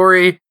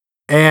backstory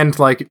and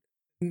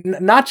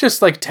not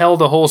just tell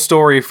the whole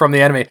story from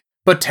the anime,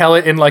 but tell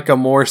it in a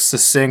more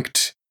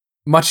succinct,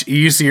 much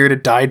easier to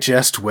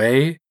digest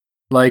way.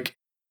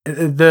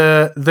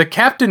 The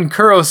Captain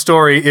Kuro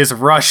story is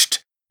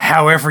rushed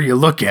however you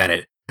look at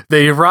it.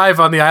 They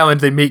arrive on the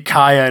island, they meet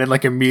Kaya,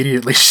 and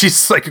immediately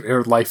she's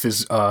her life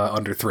is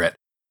under threat.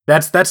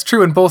 That's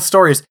true in both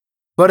stories.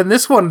 But in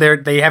this one,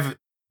 they have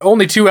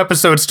only 2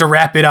 episodes to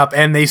wrap it up,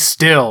 and they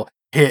still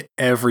hit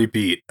every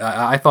beat.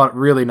 I thought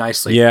really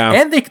nicely. Yeah.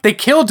 And they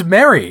killed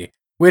Mary,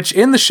 which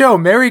in the show,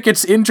 Mary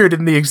gets injured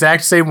in the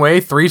exact same way,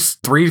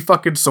 three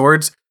fucking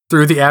swords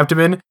through the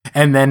abdomen,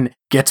 and then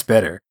gets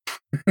better.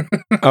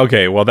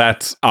 Okay, well,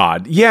 that's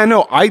odd. Yeah,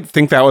 no, I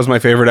think that was my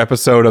favorite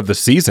episode of the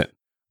season.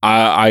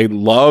 I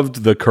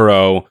loved the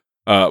Kuro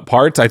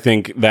parts. I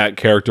think that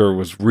character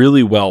was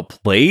really well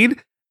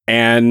played,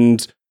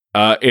 and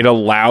it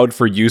allowed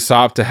for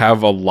Usopp to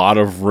have a lot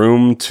of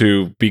room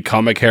to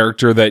become a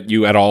character that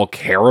you at all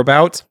care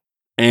about,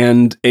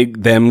 and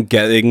them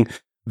getting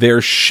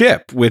their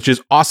ship, which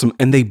is awesome.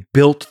 And they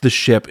built the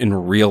ship in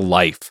real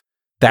life.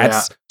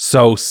 That's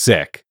so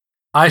sick.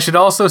 I should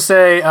also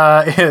say,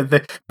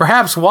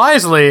 perhaps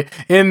wisely,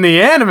 in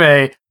the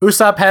anime,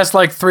 Usopp has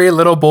 3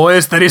 little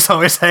boys that he's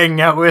always hanging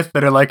out with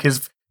that are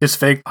his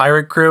fake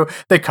pirate crew.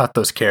 They cut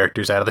those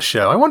characters out of the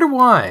show. I wonder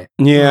why.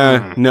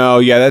 Yeah,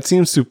 that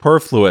seems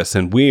superfluous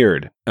and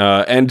weird.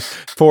 And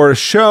for a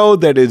show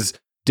that is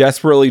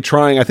desperately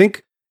trying, I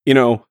think,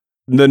 the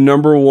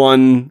number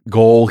one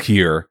goal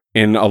here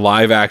in a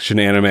live action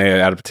anime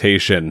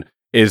adaptation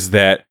is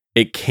that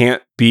it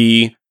can't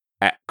be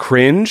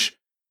cringe,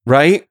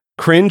 right?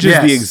 Cringe is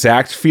the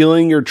exact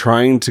feeling you're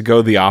trying to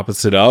go the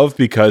opposite of,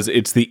 because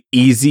it's the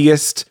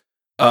easiest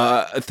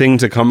thing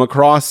to come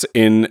across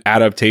in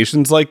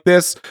adaptations like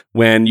this,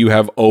 when you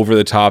have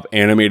over-the-top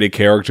animated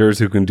characters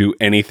who can do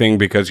anything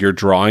because you're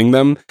drawing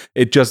them.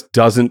 It just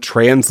doesn't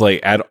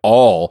translate at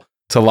all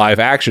to live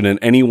action, and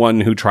anyone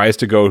who tries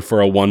to go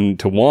for a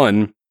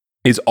one-to-one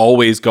is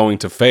always going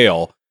to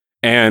fail.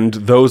 And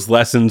those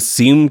lessons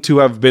seem to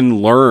have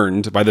been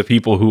learned by the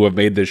people who have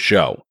made this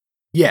show.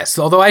 Yes,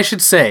 although I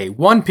should say,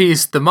 One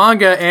Piece, the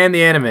manga and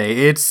the anime,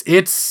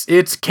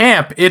 it's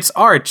camp, it's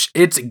arch,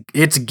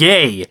 it's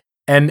gay.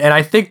 And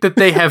I think that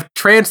they have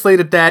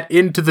translated that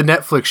into the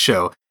Netflix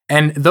show.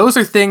 And those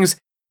are things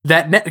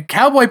that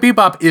Cowboy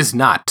Bebop is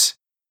not.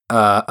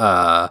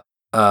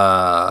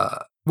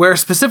 Where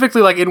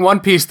specifically, like in One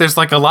Piece, there's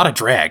like a lot of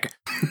drag.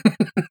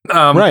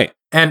 Right.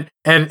 And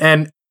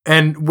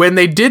when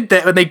they did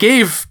that,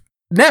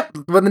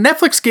 when the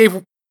Netflix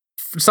gave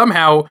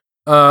somehow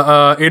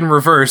in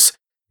reverse,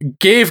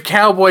 gave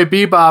Cowboy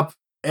Bebop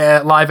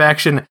live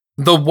action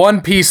the One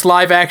Piece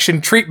live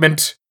action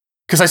treatment.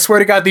 Because I swear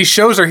to God, these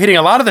shows are hitting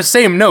a lot of the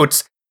same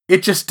notes.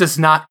 It just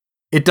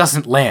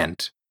doesn't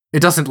land.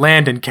 It doesn't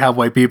land in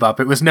Cowboy Bebop.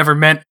 It was never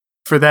meant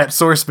for that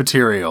source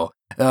material.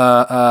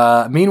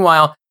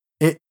 Meanwhile,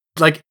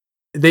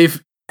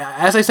 they've,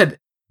 as I said,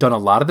 done a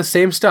lot of the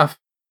same stuff,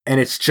 and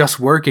it's just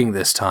working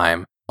this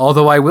time.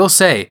 Although I will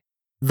say,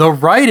 the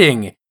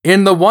writing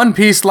in the One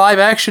Piece live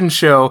action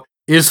show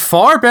is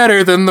far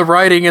better than the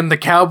writing in the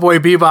Cowboy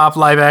Bebop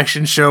live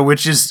action show,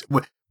 which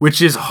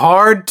is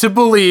hard to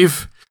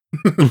believe.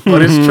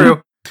 But it's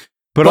true.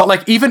 But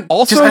like, even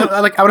also, just,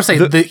 I want to say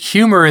the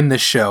humor in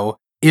this show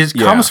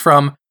comes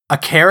from a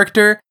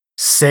character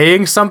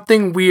saying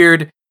something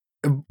weird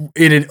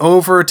in an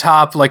over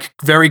top, like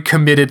very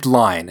committed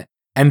line,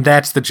 and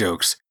that's the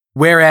jokes.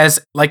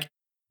 Whereas, like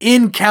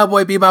in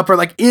Cowboy Bebop, or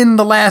like in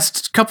the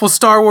last couple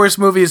Star Wars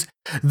movies,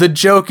 the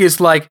joke is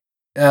like,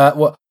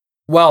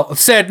 well,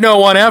 said no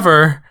one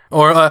ever,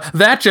 or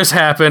that just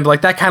happened,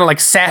 like that kind of like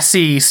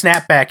sassy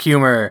snapback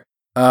humor.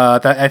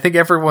 That I think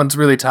everyone's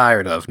really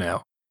tired of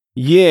now.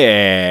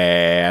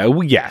 Yeah,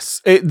 yes.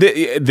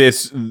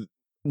 This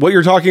what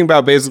you're talking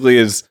about basically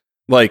is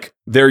like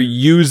they're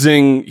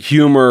using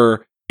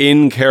humor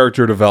in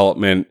character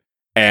development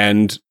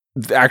and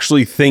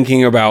actually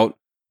thinking about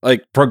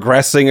like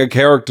progressing a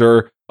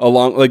character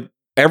along. Like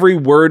every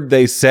word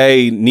they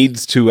say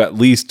needs to at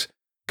least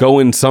go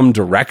in some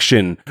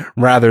direction,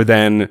 rather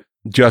than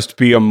just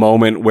be a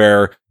moment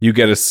where you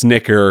get a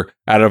snicker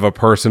out of a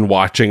person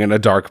watching in a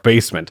dark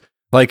basement.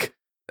 Like,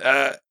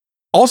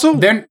 also,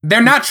 they're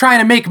not trying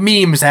to make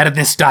memes out of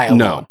this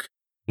dialogue.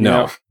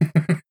 No.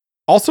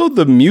 Also,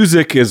 the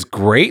music is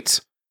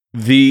great.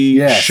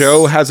 The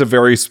show has a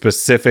very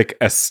specific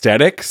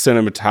aesthetic,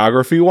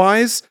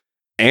 cinematography-wise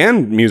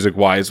and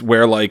music-wise,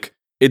 where like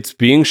it's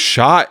being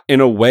shot in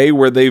a way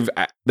where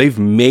they've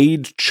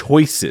made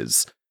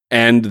choices,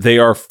 and they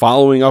are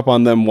following up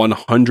on them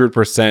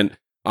 100%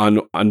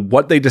 on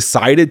what they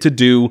decided to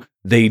do.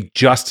 They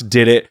just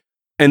did it,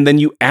 and then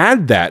you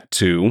add that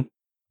to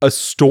a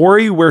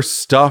story where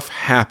stuff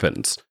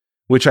happens,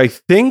 which I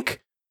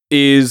think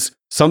is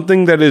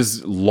something that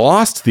is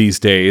lost these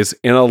days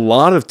in a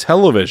lot of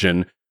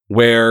television,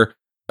 where,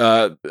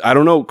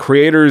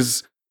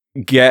 creators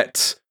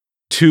get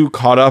too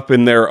caught up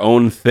in their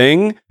own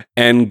thing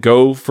and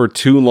go for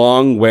too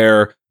long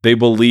where they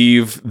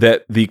believe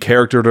that the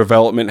character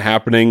development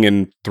happening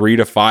in 3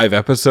 to 5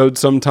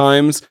 episodes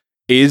sometimes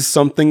is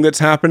something that's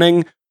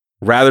happening,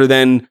 rather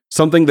than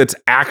something that's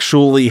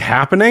actually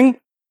happening,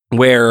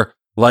 where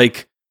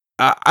like,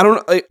 I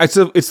don't know.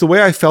 It's the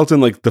way I felt in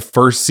like the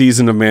first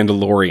season of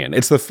Mandalorian.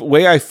 It's the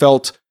way I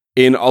felt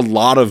in a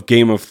lot of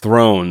Game of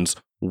Thrones,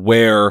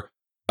 where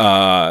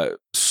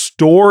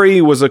story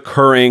was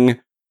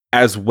occurring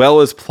as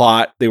well as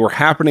plot. They were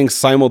happening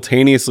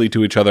simultaneously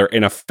to each other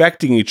and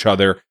affecting each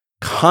other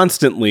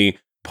constantly,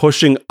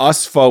 pushing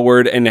us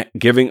forward and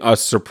giving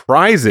us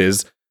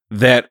surprises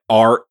that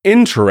are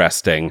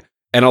interesting.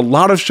 And a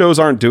lot of shows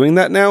aren't doing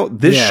that now.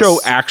 This show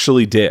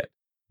actually did.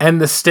 And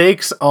the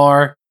stakes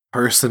are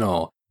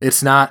personal.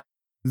 It's not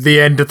the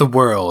end of the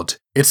world.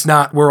 It's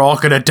not we're all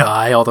gonna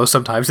die, although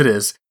sometimes it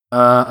is.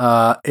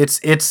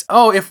 It's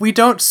if we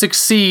don't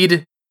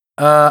succeed,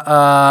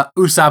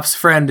 Usopp's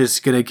friend is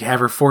gonna have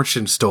her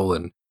fortune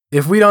stolen.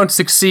 If we don't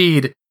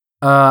succeed,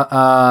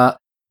 Sanji's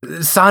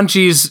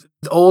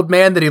old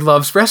man that he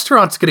loves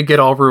restaurant's gonna get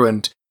all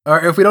ruined.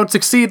 Or if we don't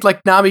succeed,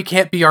 like Nami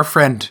can't be our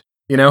friend,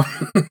 you know?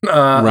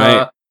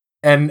 Right.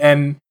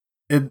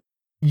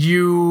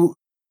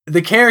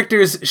 The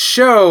characters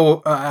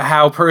show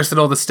how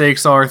personal the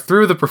stakes are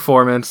through the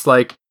performance.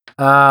 Like,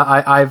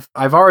 I've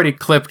already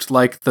clipped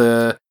like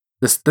the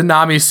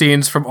Nami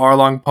scenes from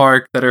Arlong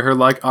Park that are her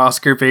like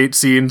Oscar bait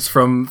scenes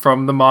from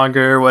the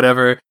manga or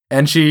whatever,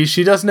 and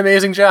she does an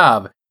amazing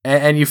job,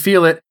 and you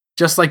feel it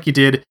just like you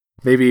did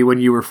maybe when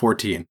you were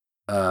 14.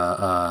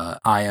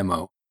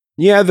 IMO.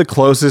 Yeah, the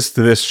closest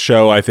to this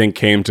show I think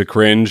came to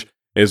cringe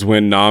is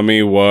when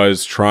Nami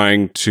was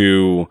trying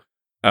to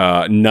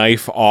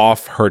knife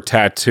off her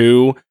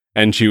tattoo,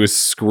 and she was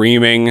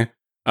screaming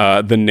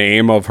the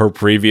name of her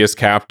previous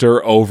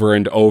captor over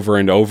and over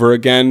and over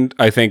again.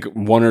 I think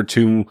one or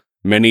two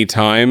many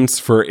times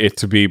for it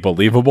to be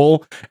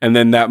believable. And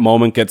then that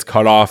moment gets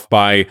cut off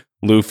by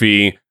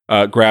Luffy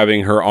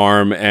grabbing her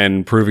arm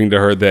and proving to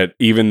her that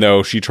even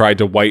though she tried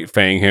to White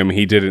Fang him,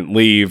 he didn't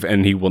leave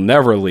and he will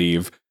never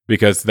leave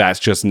because that's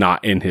just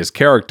not in his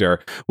character.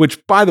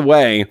 Which, by the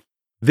way,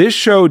 this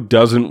show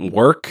doesn't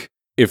work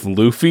if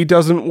Luffy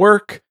doesn't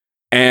work.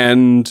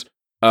 And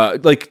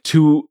like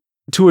to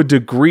a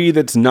degree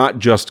that's not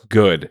just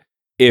good.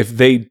 If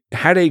they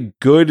had a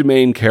good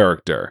main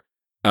character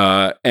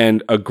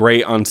and a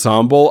great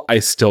ensemble, I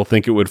still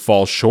think it would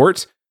fall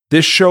short.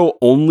 This show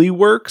only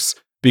works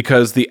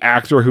because the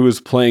actor who is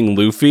playing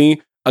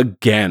Luffy,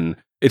 again,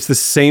 it's the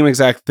same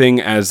exact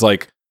thing as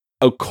like,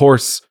 of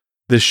course,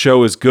 this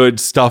show is good,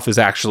 stuff is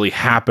actually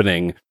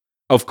happening.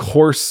 Of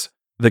course,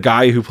 the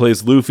guy who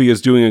plays Luffy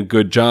is doing a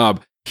good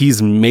job.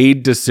 He's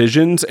made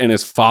decisions and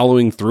is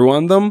following through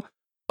on them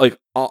like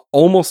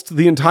almost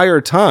the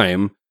entire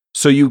time.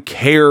 So you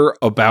care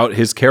about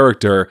his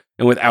character,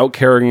 and without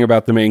caring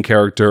about the main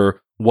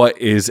character, what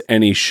is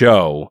any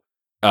show?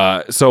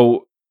 I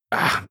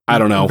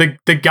don't know.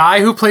 The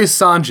guy who plays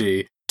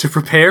Sanji, to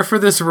prepare for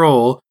this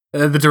role,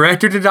 the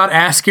director did not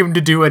ask him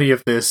to do any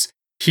of this.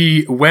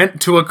 He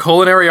went to a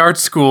culinary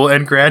arts school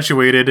and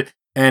graduated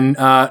and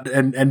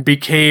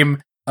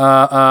became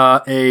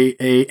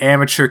a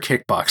amateur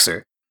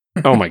kickboxer.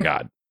 Oh my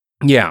god.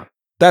 Yeah,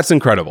 that's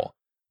incredible.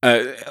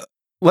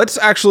 Let's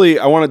actually,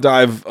 I want to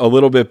dive a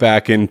little bit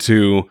back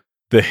into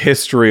the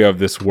history of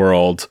this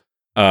world.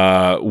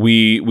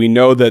 We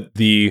know that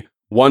the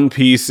One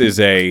Piece is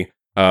a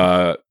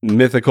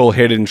mythical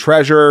hidden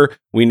treasure.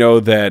 We know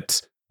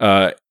that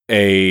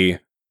the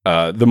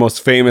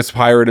most famous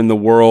pirate in the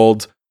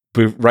world,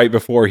 right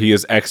before he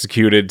is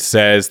executed,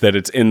 says that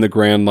it's in the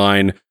Grand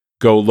Line.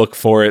 Go look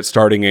for it,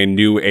 starting a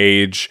new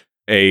age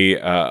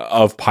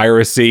of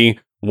piracy,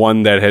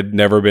 one that had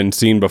never been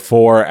seen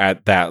before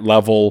at that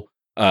level.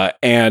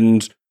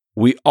 And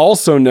we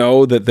also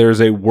know that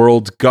there's a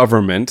world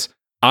government.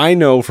 I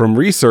know from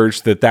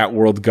research that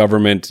world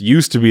government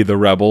used to be the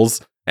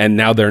rebels, and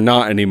now they're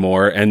not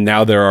anymore. And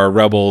now there are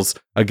rebels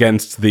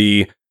against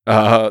the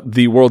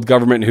world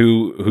government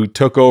who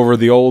took over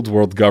the old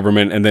world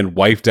government and then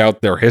wiped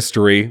out their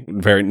history.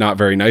 Not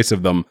very nice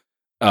of them.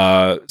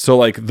 So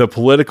like the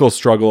political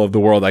struggle of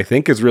the world, I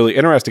think, is really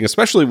interesting,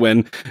 especially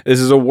when this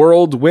is a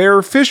world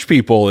where fish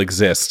people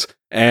exist.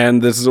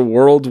 And this is a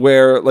world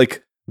where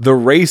like the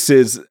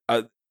races,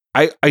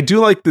 I do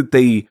like that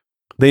they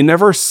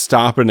never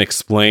stop and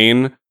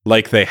explain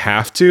like they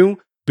have to,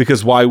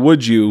 because why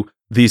would you?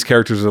 These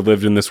characters have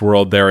lived in this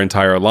world their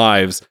entire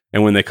lives.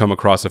 And when they come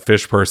across a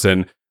fish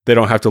person, they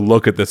don't have to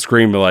look at the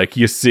screen and be like,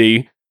 you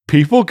see,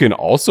 people can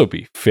also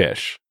be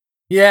fish.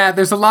 Yeah,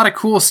 there's a lot of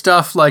cool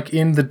stuff like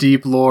in the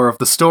deep lore of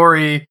the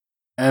story.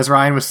 As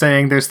Ryan was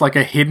saying, there's like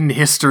a hidden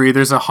history.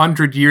 There's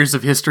 100 years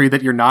of history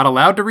that you're not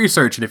allowed to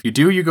research, and if you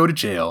do, you go to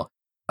jail.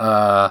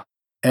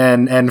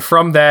 And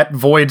from that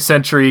void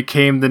century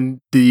came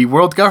the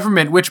world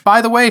government, which,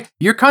 by the way,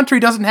 your country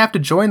doesn't have to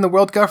join the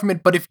world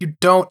government, but if you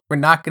don't, we're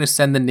not going to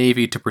send the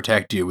Navy to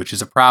protect you, which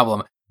is a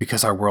problem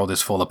because our world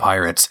is full of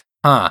pirates.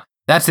 Huh.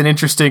 That's an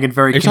interesting and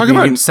very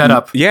convenient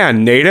setup. Yeah,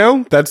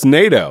 NATO? That's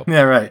NATO.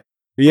 Yeah, right.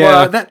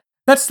 Yeah. Well,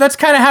 that's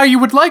kind of how you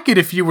would like it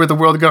if you were the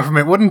world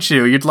government, wouldn't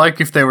you? You'd like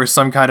if there was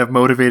some kind of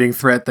motivating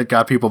threat that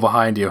got people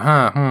behind you.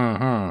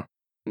 Yeah,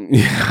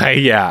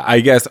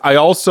 I guess. I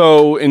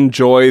also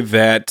enjoy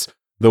that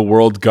the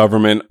world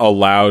government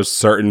allows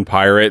certain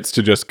pirates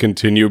to just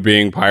continue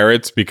being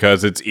pirates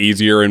because it's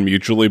easier and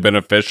mutually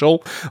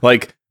beneficial.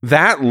 Like,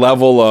 that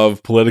level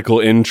of political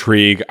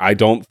intrigue, I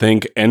don't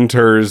think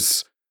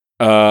enters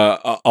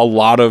a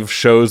lot of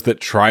shows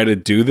that try to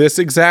do this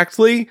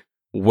exactly,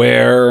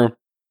 where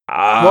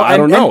I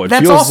don't know.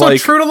 That's also like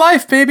true to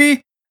life,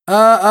 baby.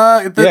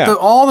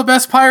 All the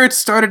best pirates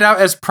started out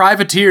as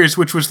privateers,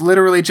 which was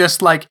literally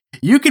just like,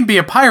 you can be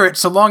a pirate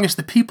so long as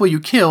the people you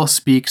kill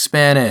speak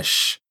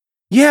Spanish.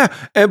 Yeah,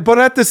 but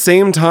at the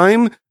same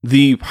time,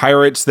 the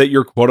pirates that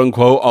you're quote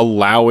unquote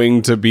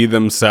allowing to be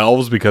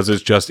themselves because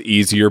it's just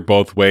easier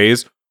both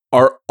ways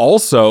are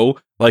also,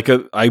 like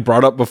I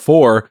brought up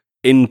before,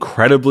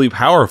 incredibly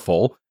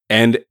powerful.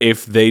 And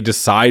if they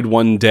decide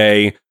one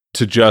day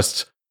to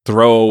just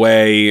throw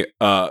away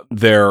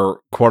their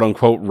quote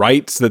unquote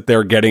rights that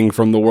they're getting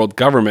from the world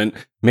government,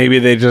 maybe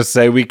they just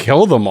say we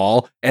kill them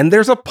all, and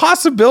there's a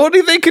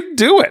possibility they could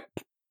do it.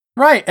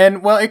 Right,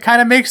 and well, it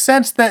kind of makes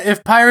sense that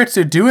if pirates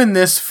are doing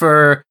this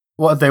for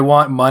what they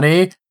want,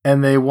 money,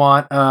 and they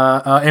want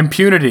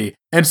impunity,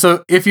 and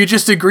so if you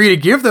just agree to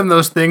give them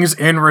those things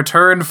in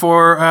return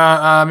for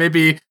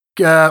maybe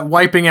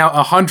wiping out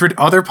 100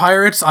 other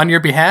pirates on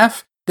your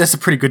behalf, that's a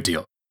pretty good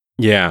deal.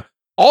 Yeah.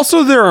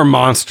 Also, there are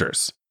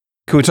monsters.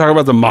 Can we talk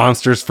about the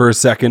monsters for a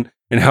second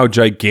and how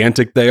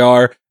gigantic they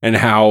are, and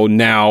how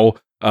now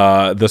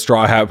the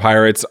Straw Hat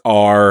Pirates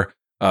are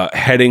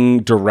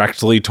heading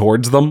directly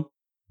towards them?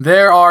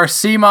 There are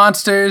sea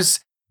monsters,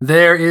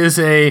 there is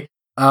a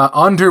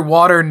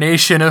underwater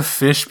nation of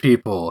fish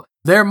people.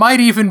 There might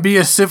even be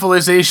a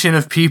civilization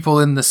of people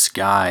in the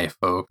sky,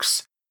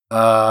 folks.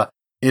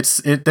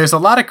 There's a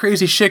lot of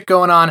crazy shit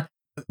going on.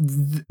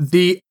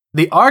 The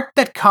arc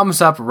that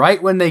comes up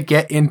right when they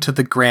get into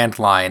the Grand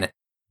Line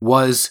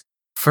was,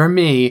 for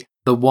me,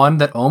 the one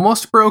that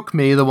almost broke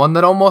me, the one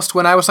that almost,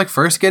 when I was like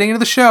first getting into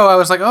the show, I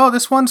was like, oh,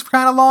 this one's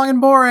kind of long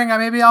and boring.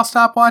 Maybe I'll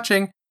stop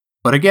watching.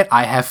 But again,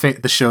 I have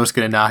faith the show's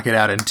going to knock it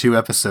out in 2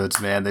 episodes,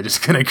 man. They're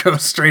just going to go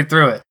straight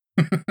through it.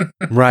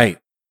 Right.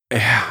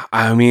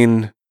 I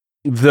mean,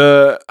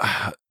 the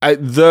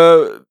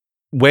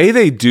way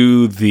they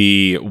do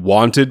the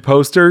Wanted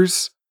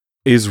posters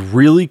is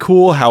really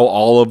cool. How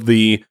all of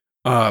the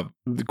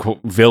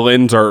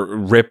villains are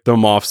ripped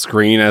them off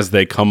screen as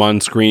they come on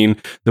screen.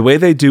 The way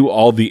they do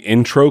all the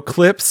intro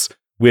clips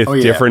with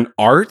different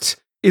art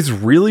is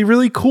really,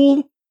 really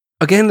cool.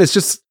 Again, it's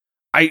just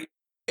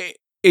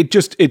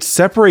it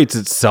separates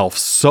itself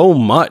so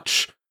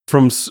much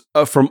from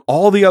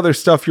all the other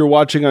stuff you're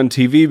watching on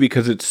TV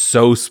because it's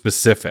so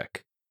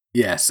specific.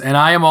 Yes, and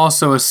I am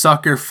also a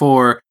sucker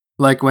for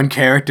like when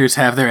characters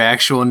have their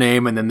actual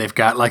name and then they've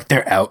got like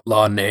their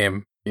outlaw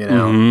name, you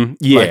know? Mm-hmm.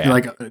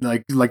 Yeah.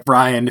 Like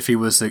Ryan, if he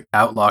was an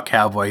outlaw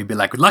cowboy, he'd be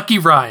like Lucky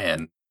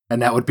Ryan,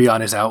 and that would be on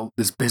his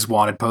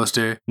wanted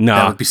poster. No.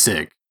 That would be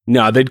sick.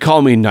 No, they'd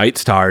call me Night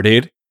Star,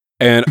 dude.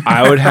 And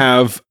I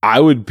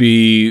would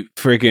be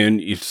freaking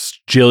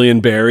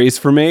Jillian Berries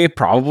for me,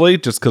 probably,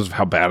 just because of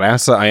how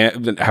badass I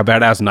am, how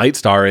badass Night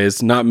Star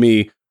is. Not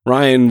me.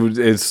 Ryan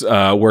is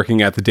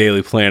working at the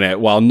Daily Planet,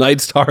 while Night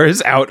Star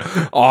is out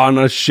on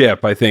a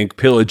ship, I think,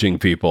 pillaging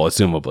people,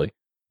 assumably.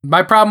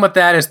 My problem with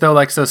that is, though,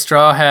 like, so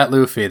Straw Hat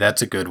Luffy,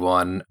 that's a good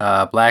one.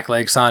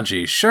 Blackleg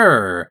Sanji,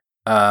 sure.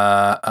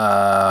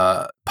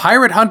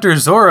 Pirate Hunter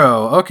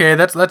Zoro, okay,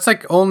 that's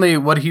like only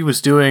what he was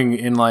doing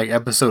in like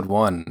episode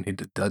 1. He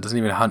doesn't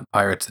even hunt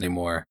pirates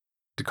anymore.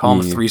 To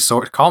call him three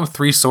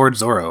sword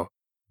Zoro,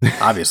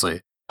 obviously.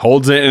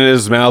 Holds it in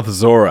his mouth,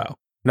 Zoro.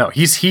 No,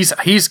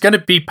 he's gonna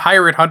be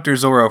Pirate Hunter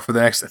Zoro for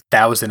the next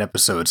 1,000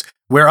 episodes,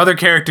 where other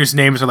characters'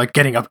 names are like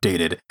getting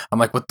updated. I'm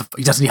like, what the?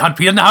 He doesn't hunt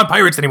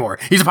pirates anymore.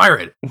 He's a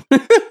pirate.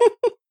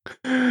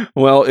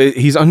 Well,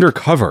 he's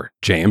undercover,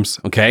 James.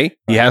 Okay,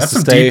 he has to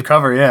stay deep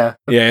cover. Yeah,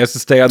 he has to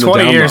stay on the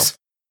 20 down years.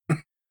 low.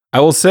 I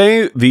will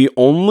say the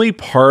only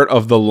part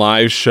of the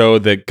live show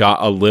that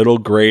got a little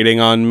grating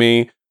on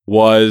me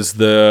was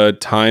the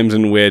times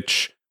in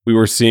which we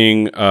were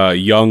seeing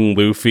young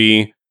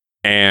Luffy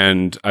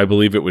and I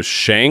believe it was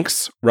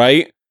Shanks,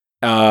 right?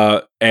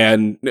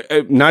 And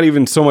not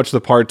even so much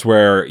the parts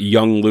where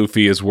young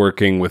Luffy is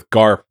working with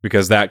Garp,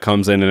 because that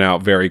comes in and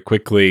out very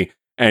quickly.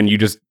 And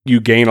you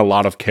gain a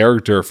lot of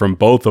character from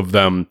both of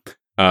them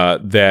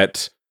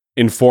that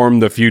inform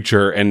the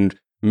future and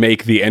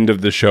make the end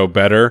of the show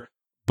better.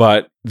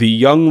 But the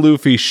young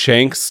Luffy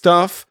Shanks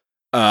stuff,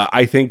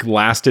 I think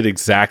lasted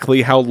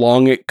exactly how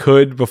long it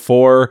could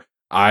before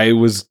I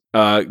was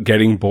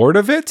getting bored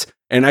of it.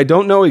 And I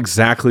don't know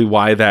exactly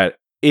why that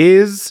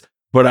is,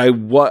 but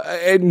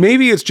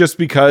maybe it's just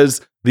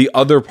because the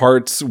other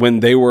parts when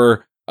they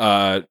were,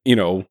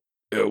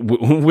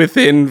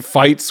 within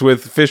fights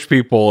with fish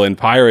people and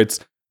pirates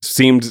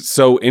seemed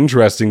so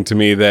interesting to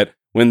me that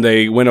when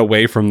they went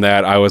away from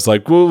that, I was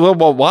like, well,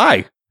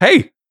 why?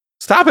 Hey,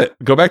 stop it.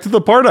 Go back to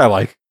the part I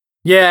like.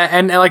 Yeah,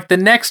 and like the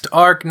next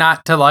arc,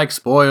 not to like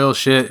spoil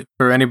shit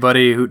for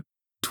anybody who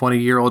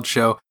 20-year-old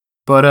show,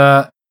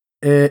 but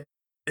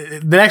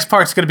the next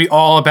part's going to be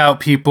all about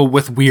people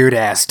with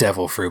weird-ass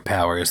devil fruit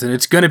powers, and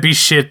it's going to be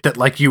shit that,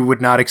 like, you would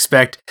not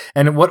expect.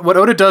 And what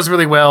Oda does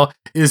really well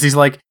is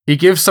he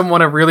gives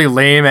someone a really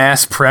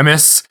lame-ass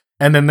premise,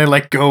 and then they,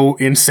 like, go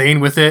insane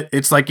with it.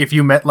 It's like if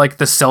you met, like,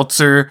 the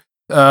Seltzer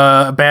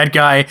bad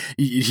guy,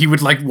 he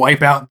would, like,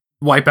 wipe out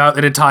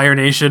an entire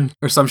nation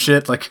or some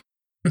shit, like...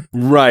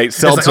 Right,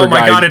 Seltzer guy. Oh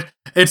my god,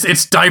 it's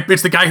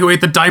the guy who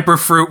ate the diaper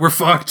fruit, we're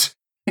fucked.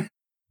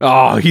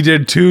 Oh, he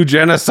did 2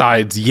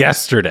 genocides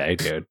yesterday,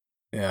 dude.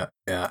 Yeah.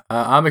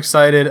 I'm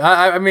excited.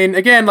 I mean,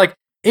 again, like,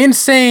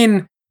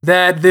 insane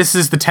that this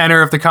is the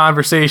tenor of the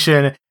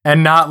conversation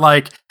and not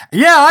like,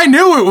 yeah, I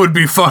knew it would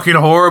be fucking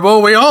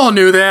horrible. We all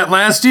knew that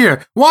last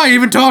year. Why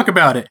even talk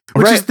about it?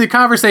 Which is the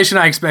conversation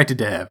I expected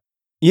to have.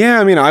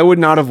 Yeah, I mean, I would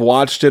not have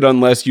watched it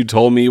unless you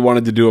told me you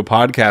wanted to do a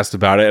podcast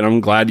about it, and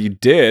I'm glad you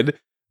did,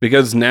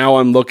 because now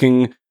I'm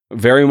looking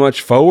very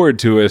much forward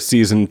to a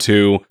season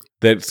 2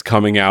 that's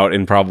coming out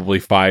in probably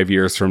 5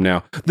 years from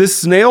now. The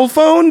snail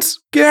phones?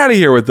 Get out of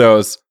here with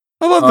those.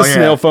 I love the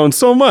snail phones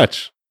so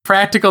much.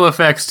 Practical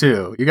effects,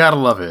 too. You gotta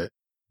love it.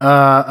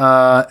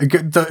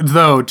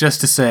 Though,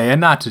 just to say, and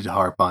not to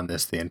harp on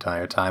this the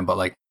entire time, but,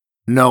 like,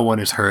 no one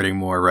is hurting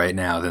more right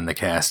now than the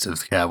cast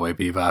of Cowboy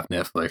Bebop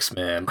Netflix,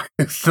 man.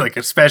 Like,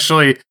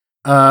 especially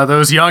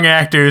those young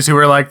actors who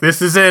are like,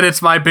 this is it,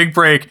 it's my big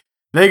break.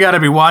 They gotta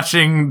be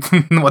watching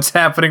what's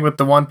happening with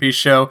the One Piece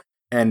show,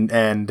 and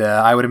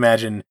I would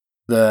imagine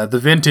the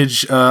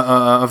vintage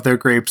of their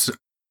grapes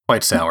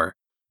quite sour.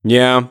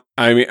 Yeah,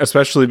 I mean,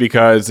 especially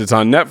because it's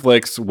on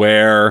Netflix,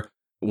 where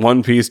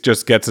One Piece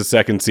just gets a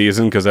second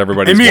season because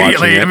everybody's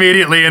watching it.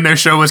 Immediately, and their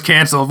show was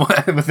canceled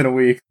within a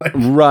week.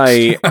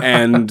 Right,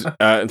 and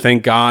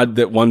thank God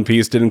that One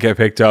Piece didn't get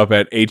picked up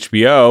at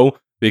HBO,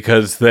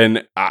 because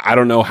then I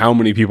don't know how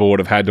many people would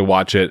have had to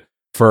watch it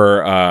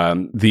for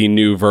the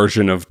new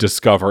version of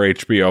Discover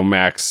HBO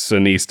Max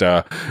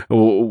Sinista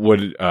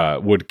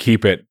would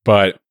keep it.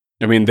 But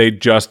I mean, they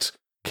just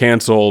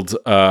canceled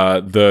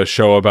the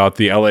show about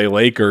the LA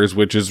Lakers,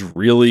 which is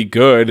really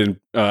good, and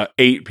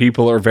 8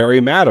 people are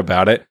very mad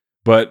about it,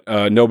 but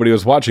nobody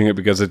was watching it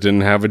because it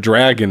didn't have a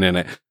dragon in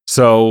it.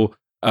 So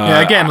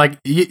again, like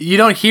you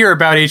don't hear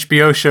about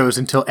HBO shows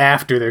until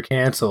after they're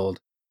canceled.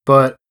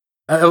 But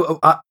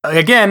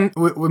again,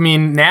 I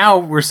mean, now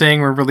we're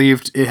saying we're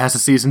relieved it has a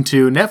season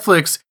 2.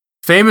 Netflix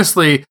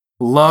famously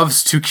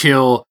loves to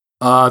kill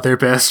their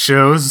best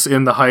shows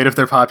in the height of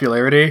their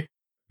popularity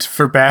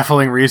for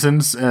baffling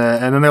reasons,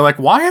 and then they're like,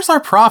 why is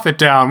our profit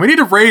down? We need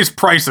to raise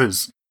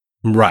prices.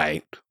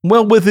 Right.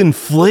 Well, with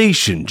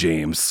inflation,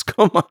 James,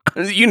 come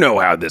on, you know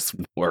how this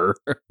works.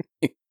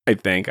 I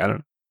think. I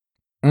don't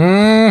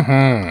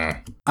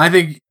I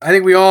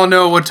think we all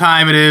know what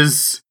time it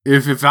is.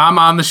 If I'm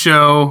on the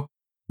show,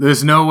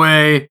 there's no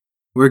way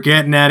we're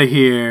getting out of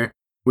here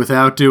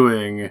without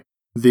doing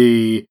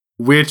the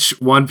which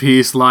One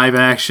Piece live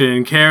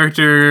action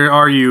character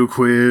are you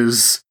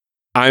quiz.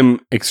 I'm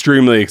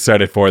extremely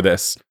excited for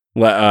this.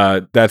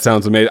 That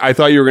sounds amazing. I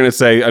thought you were going to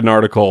say an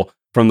article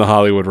from the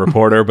Hollywood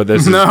Reporter, but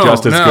this is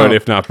just as good,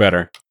 if not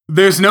better.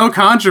 There's no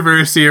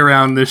controversy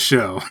around this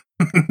show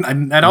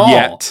at all.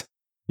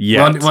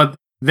 Yet. Well,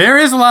 there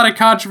is a lot of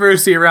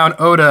controversy around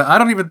Oda. I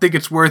don't even think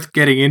it's worth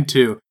getting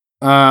into.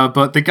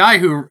 But the guy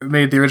who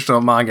made the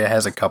original manga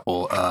has a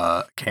couple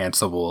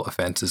cancelable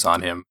offenses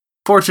on him.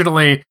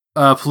 Fortunately,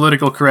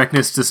 political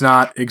correctness does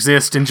not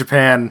exist in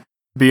Japan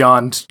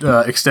beyond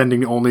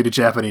extending only to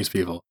Japanese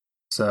people.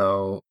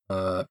 So,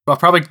 well,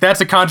 probably that's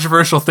a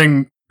controversial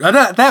thing.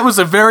 That was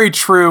a very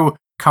true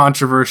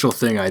controversial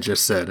thing I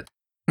just said.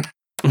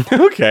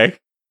 Okay.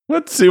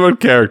 Let's see what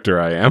character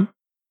I am.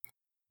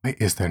 Wait,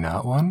 is there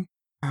not one?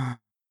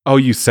 Oh,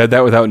 you said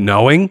that without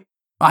knowing?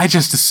 I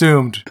just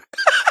assumed.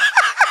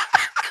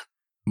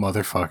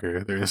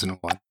 Motherfucker, there isn't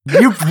one.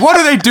 What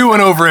are they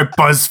doing over at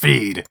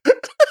BuzzFeed?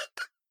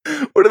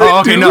 What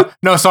are they doing?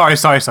 No, sorry.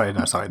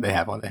 No, sorry, they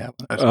have one.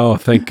 Oh,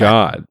 thank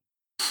God.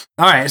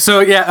 All right, so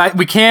yeah,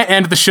 we can't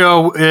end the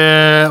show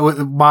with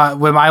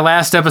my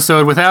last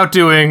episode without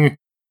doing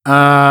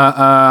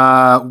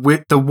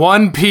with the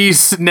One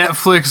Piece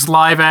Netflix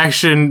live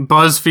action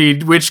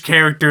BuzzFeed which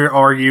character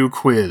are you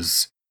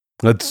quiz.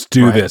 Let's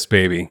do this,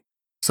 baby.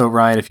 So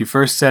Ryan, if you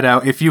first set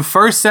out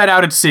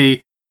at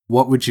sea,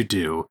 what would you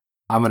do?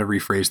 I'm going to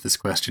rephrase this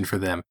question for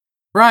them.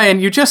 Ryan,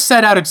 you just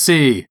set out at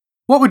sea.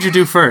 What would you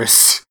do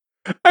first?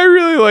 I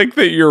really like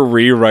that you're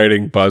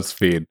rewriting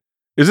BuzzFeed.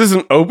 Is this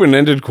an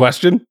open-ended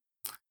question?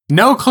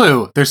 No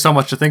clue. There's so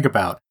much to think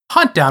about.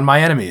 Hunt down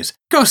my enemies.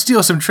 Go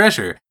steal some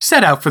treasure.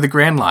 Set out for the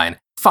Grand Line.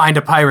 Find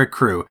a pirate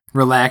crew.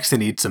 Relax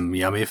and eat some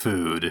yummy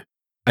food.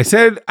 I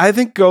said, I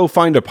think go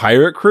find a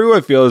pirate crew.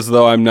 I feel as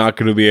though I'm not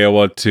going to be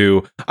able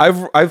to.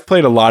 I've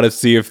played a lot of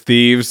Sea of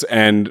Thieves,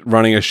 and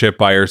running a ship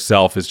by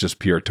yourself is just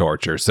pure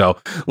torture. So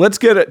let's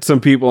get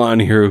some people on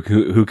here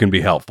who can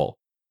be helpful.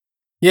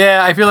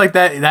 Yeah, I feel like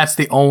that's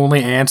the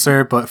only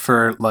answer, but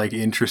for like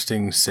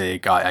interesting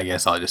sake, I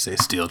guess I'll just say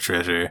steal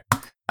treasure.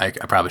 I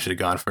probably should have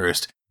gone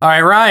first. All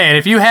right, Ryan,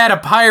 if you had a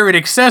pirate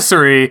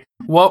accessory,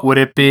 what would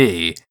it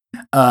be?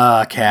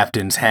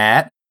 Captain's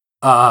hat,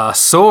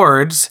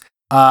 swords,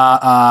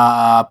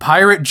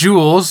 pirate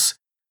jewels,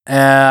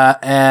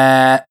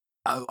 I'm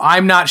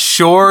not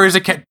sure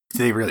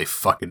they really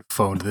fucking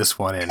phoned this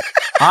one in.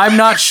 I'm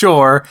not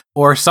sure,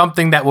 or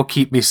something that will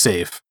keep me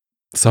safe.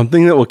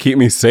 Something that will keep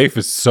me safe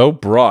is so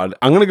broad.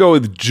 I'm going to go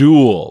with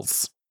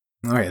jewels.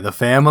 All right, the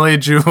family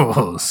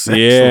jewels.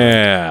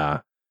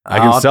 Yeah. I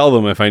can sell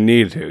them if I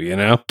need to, you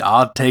know?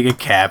 I'll take a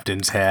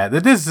captain's hat.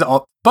 This is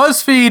all,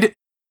 BuzzFeed.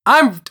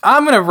 I'm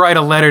gonna write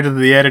a letter to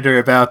the editor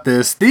about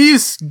this.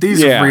 These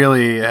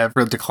really have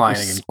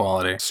declining in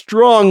quality.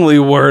 Strongly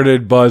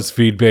worded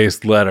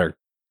BuzzFeed-based letter.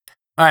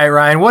 All right,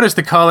 Ryan. What is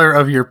the color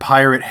of your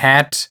pirate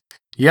hat?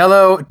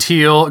 Yellow,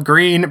 teal,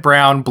 green,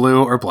 brown,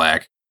 blue, or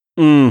black?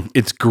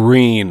 It's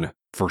green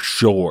for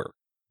sure.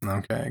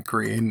 Okay,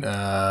 green.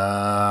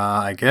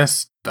 I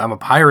guess I'm a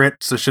pirate,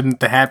 so shouldn't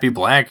the hat be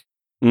black?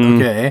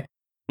 Okay.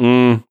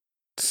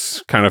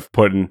 It's kind of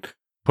putting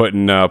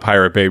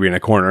Pirate Baby in a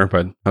corner,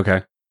 but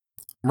okay.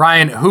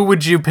 Ryan, who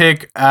would you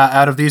pick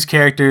out of these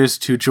characters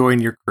to join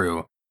your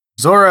crew?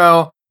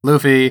 Zoro,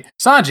 Luffy,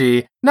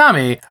 Sanji,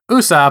 Nami,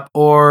 Usopp,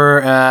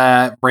 or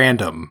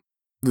random?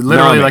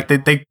 Literally, Nami. like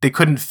they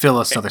couldn't fill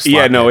us another slot.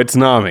 Yeah, no, it's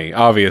Nami,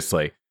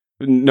 obviously.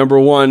 Number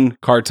 1,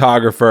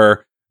 cartographer.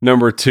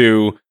 Number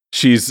 2,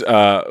 she's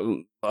a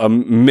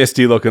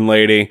misty-looking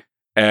lady.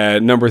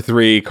 Number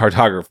 3,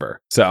 cartographer.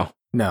 So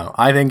no,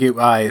 I think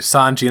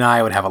Sanji and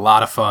I would have a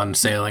lot of fun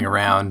sailing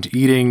around,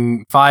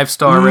 eating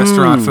 5-star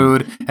restaurant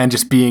food, and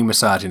just being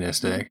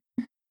misogynistic.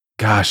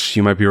 Gosh,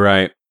 you might be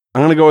right.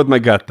 I'm gonna go with my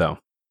gut, though.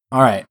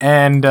 All right.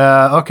 And,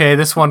 okay,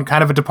 this one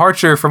kind of a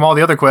departure from all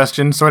the other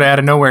questions, sort of out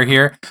of nowhere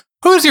here.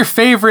 Who's your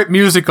favorite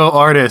musical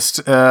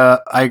artist,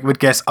 I would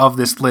guess, of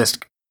this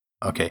list?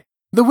 Okay.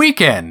 The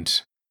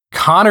Weeknd.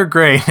 Connor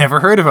Gray,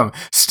 never heard of him.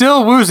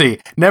 Still Woozy,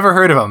 never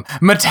heard of him.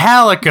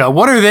 Metallica,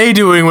 what are they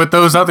doing with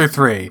those other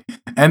three?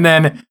 And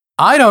then,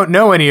 I don't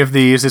know any of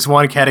these is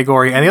one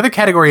category, and the other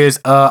category is,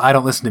 I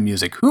don't listen to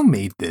music. Who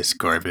made this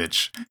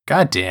garbage?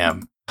 God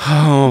damn.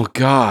 Oh,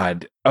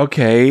 God.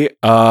 Okay.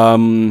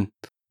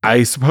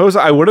 I suppose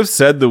I would have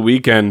said The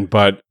Weeknd,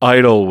 but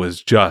Idol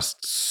was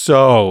just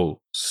so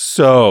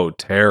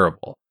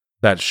terrible.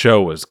 That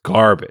show was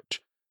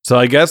garbage. So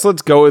I guess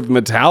let's go with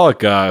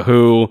Metallica,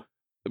 who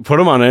put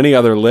them on any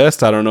other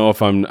list. I don't know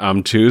if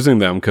I'm choosing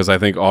them because I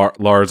think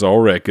Lars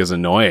Ulrich is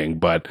annoying,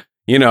 but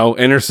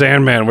Enter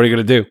Sandman, what are you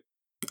going to do?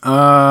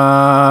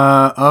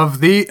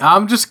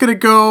 I'm just going to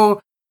go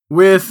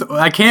with,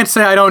 I can't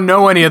say I don't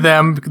know any of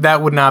them.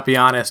 That would not be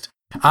honest.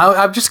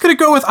 I'm just going to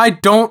go with I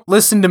don't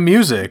listen to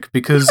music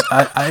because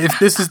if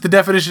this is the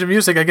definition of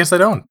music, I guess I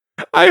don't.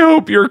 I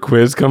hope your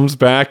quiz comes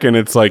back and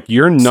it's like,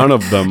 you're none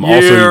of them.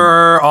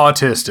 You're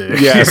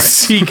autistic. Yes,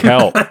 seek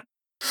help. All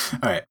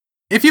right.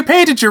 If you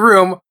painted your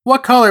room,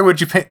 what color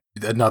would you paint?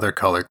 Another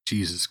color.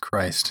 Jesus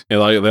Christ. They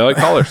like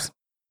colors.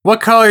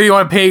 What color do you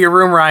want to paint your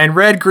room, Ryan?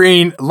 Red,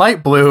 green,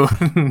 light blue,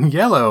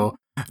 yellow.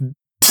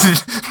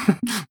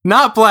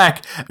 Not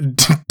black.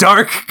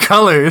 Dark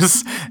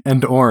colors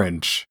and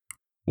orange.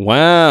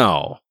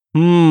 Wow.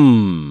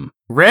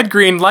 Red,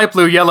 green, light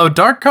blue, yellow,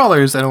 dark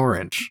colors, and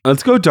orange.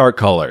 Let's go dark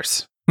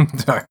colors.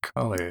 Dark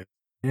colors.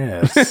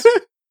 Yes.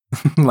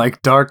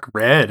 Like dark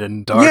red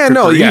and dark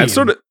green. Yeah, it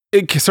sort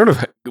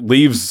of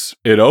leaves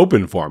it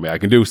open for me. I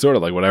can do sort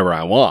of like whatever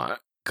I want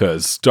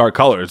because dark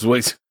colors,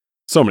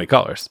 so many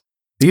colors.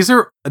 These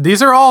are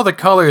all the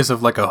colors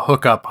of like a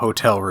hookup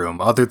hotel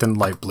room, other than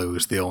light blue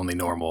is the only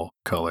normal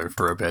color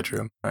for a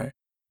bedroom, right?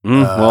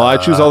 Well, I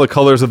choose all the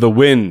colors of the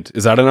wind.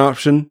 Is that an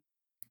option?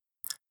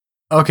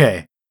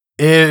 Okay.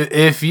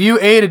 If you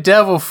ate a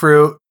devil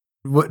fruit,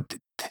 what?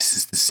 This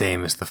is the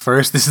same as the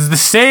first. This is the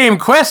same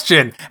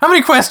question. How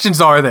many questions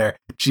are there?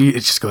 Gee, it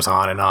just goes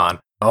on and on.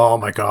 Oh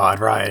my God,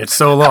 Ryan, it's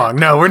so long.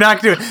 No, we're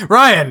not doing.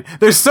 Ryan,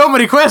 there's so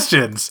many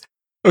questions.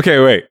 Okay,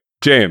 wait,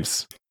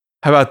 James.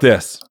 How about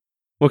this?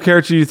 What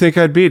character do you think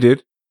I'd be,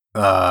 dude?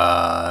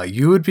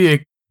 You would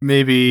be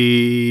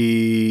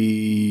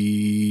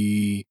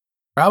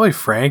probably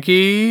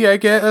Frankie, I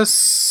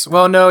guess.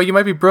 Well, no, you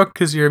might be Brooke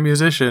because you're a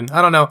musician.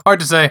 I don't know. Hard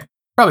to say.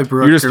 Probably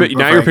Brooke.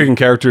 You're picking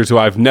characters who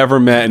I've never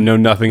met and know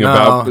nothing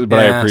about, but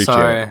I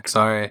appreciate.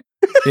 Sorry.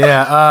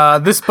 Yeah.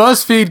 This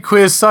BuzzFeed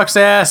quiz sucks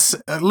ass.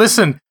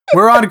 Listen,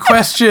 we're on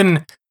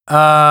question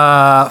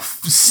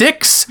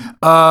 6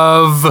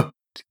 of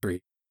 3,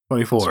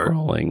 24,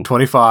 Scrolling.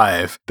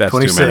 25, That's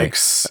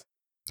 26.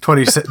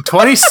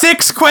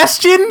 26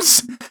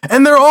 questions?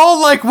 And they're all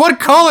like,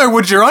 what color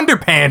would your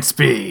underpants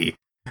be?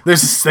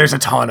 There's a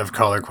ton of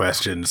color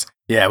questions.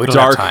 Yeah, we don't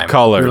have time.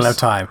 Colors. We don't have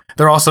time.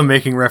 They're also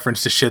making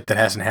reference to shit that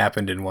hasn't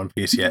happened in One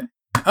Piece yet.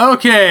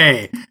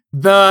 Okay.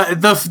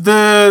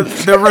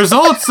 The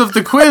results of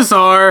the quiz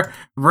are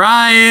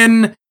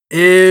Ryan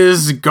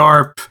is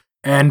Garp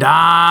and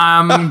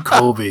I'm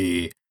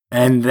Colby.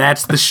 And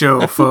that's the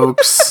show,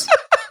 folks.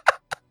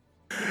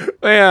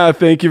 Yeah,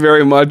 thank you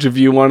very much. If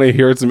you want to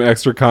hear some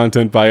extra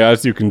content by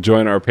us, you can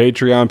join our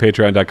Patreon,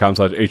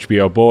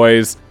 patreon.com/HBO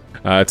Boys.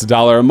 It's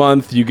 $1 a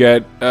month. You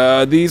get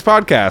these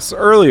podcasts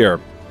earlier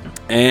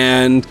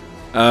and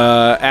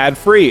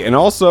ad-free. And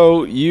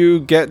also,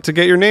 you get to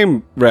get your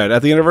name read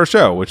at the end of our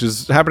show, which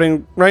is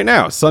happening right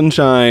now.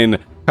 Sunshine,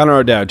 Connor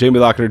O'Dowd, Jamie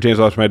Lockner, James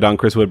Walsh-Don,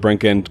 Chris Wood,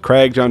 Brinken,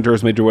 Craig, John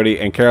Jers, Major Woody,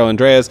 and Carol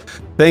Andreas.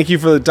 Thank you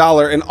for the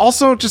 $1. And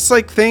also, just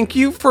thank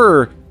you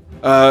for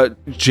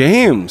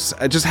James.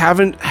 I just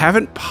haven't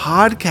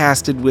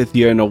podcasted with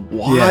you in a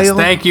while. Yes,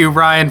 thank you,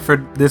 Ryan, for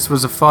this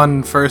was a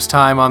fun first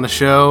time on the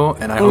show,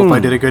 and I hope I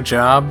did a good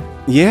job.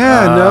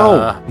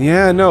 Yeah,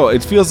 no.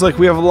 It feels like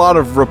we have a lot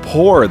of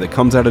rapport that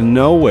comes out of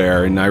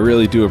nowhere, and I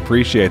really do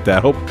appreciate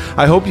that.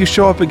 I hope you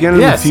show up again in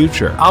the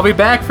future. I'll be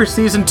back for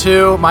season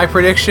 2. My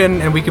prediction,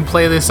 and we can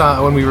play this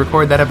when we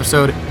record that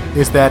episode,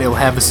 is that it'll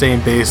have the same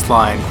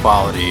baseline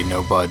quality,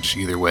 no budge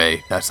either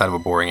way. That's kind of a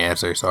boring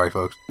answer. Sorry,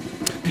 folks.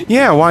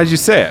 Yeah, why did you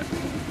say it?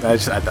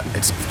 It's the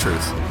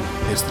truth.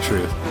 It's the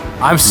truth.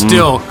 I'm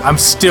still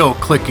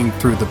clicking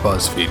through the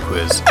BuzzFeed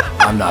quiz.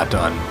 I'm not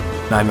done.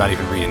 I'm not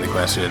even reading the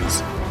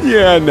questions.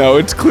 Yeah, no,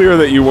 it's clear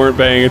that you weren't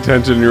paying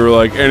attention. You were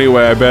like,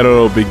 anyway, I bet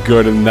it'll be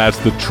good, and that's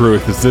the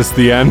truth. Is this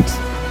the end?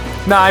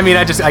 No, I mean,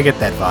 I get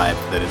that vibe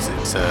that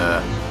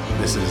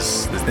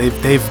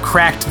they've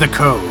cracked the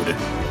code.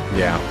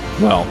 Yeah,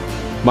 well,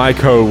 my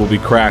code will be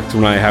cracked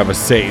when I have a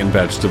Satan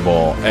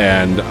vegetable,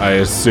 and I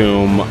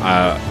assume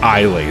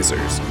eye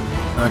lasers.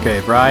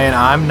 Okay, Brian,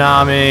 I'm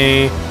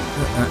Nami,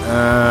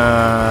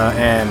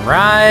 and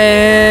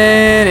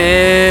Ryan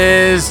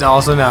is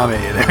also Nami.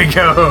 There we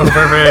go,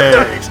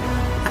 perfect.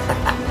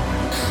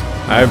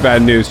 I have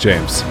bad news,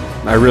 James.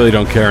 I really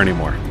don't care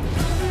anymore.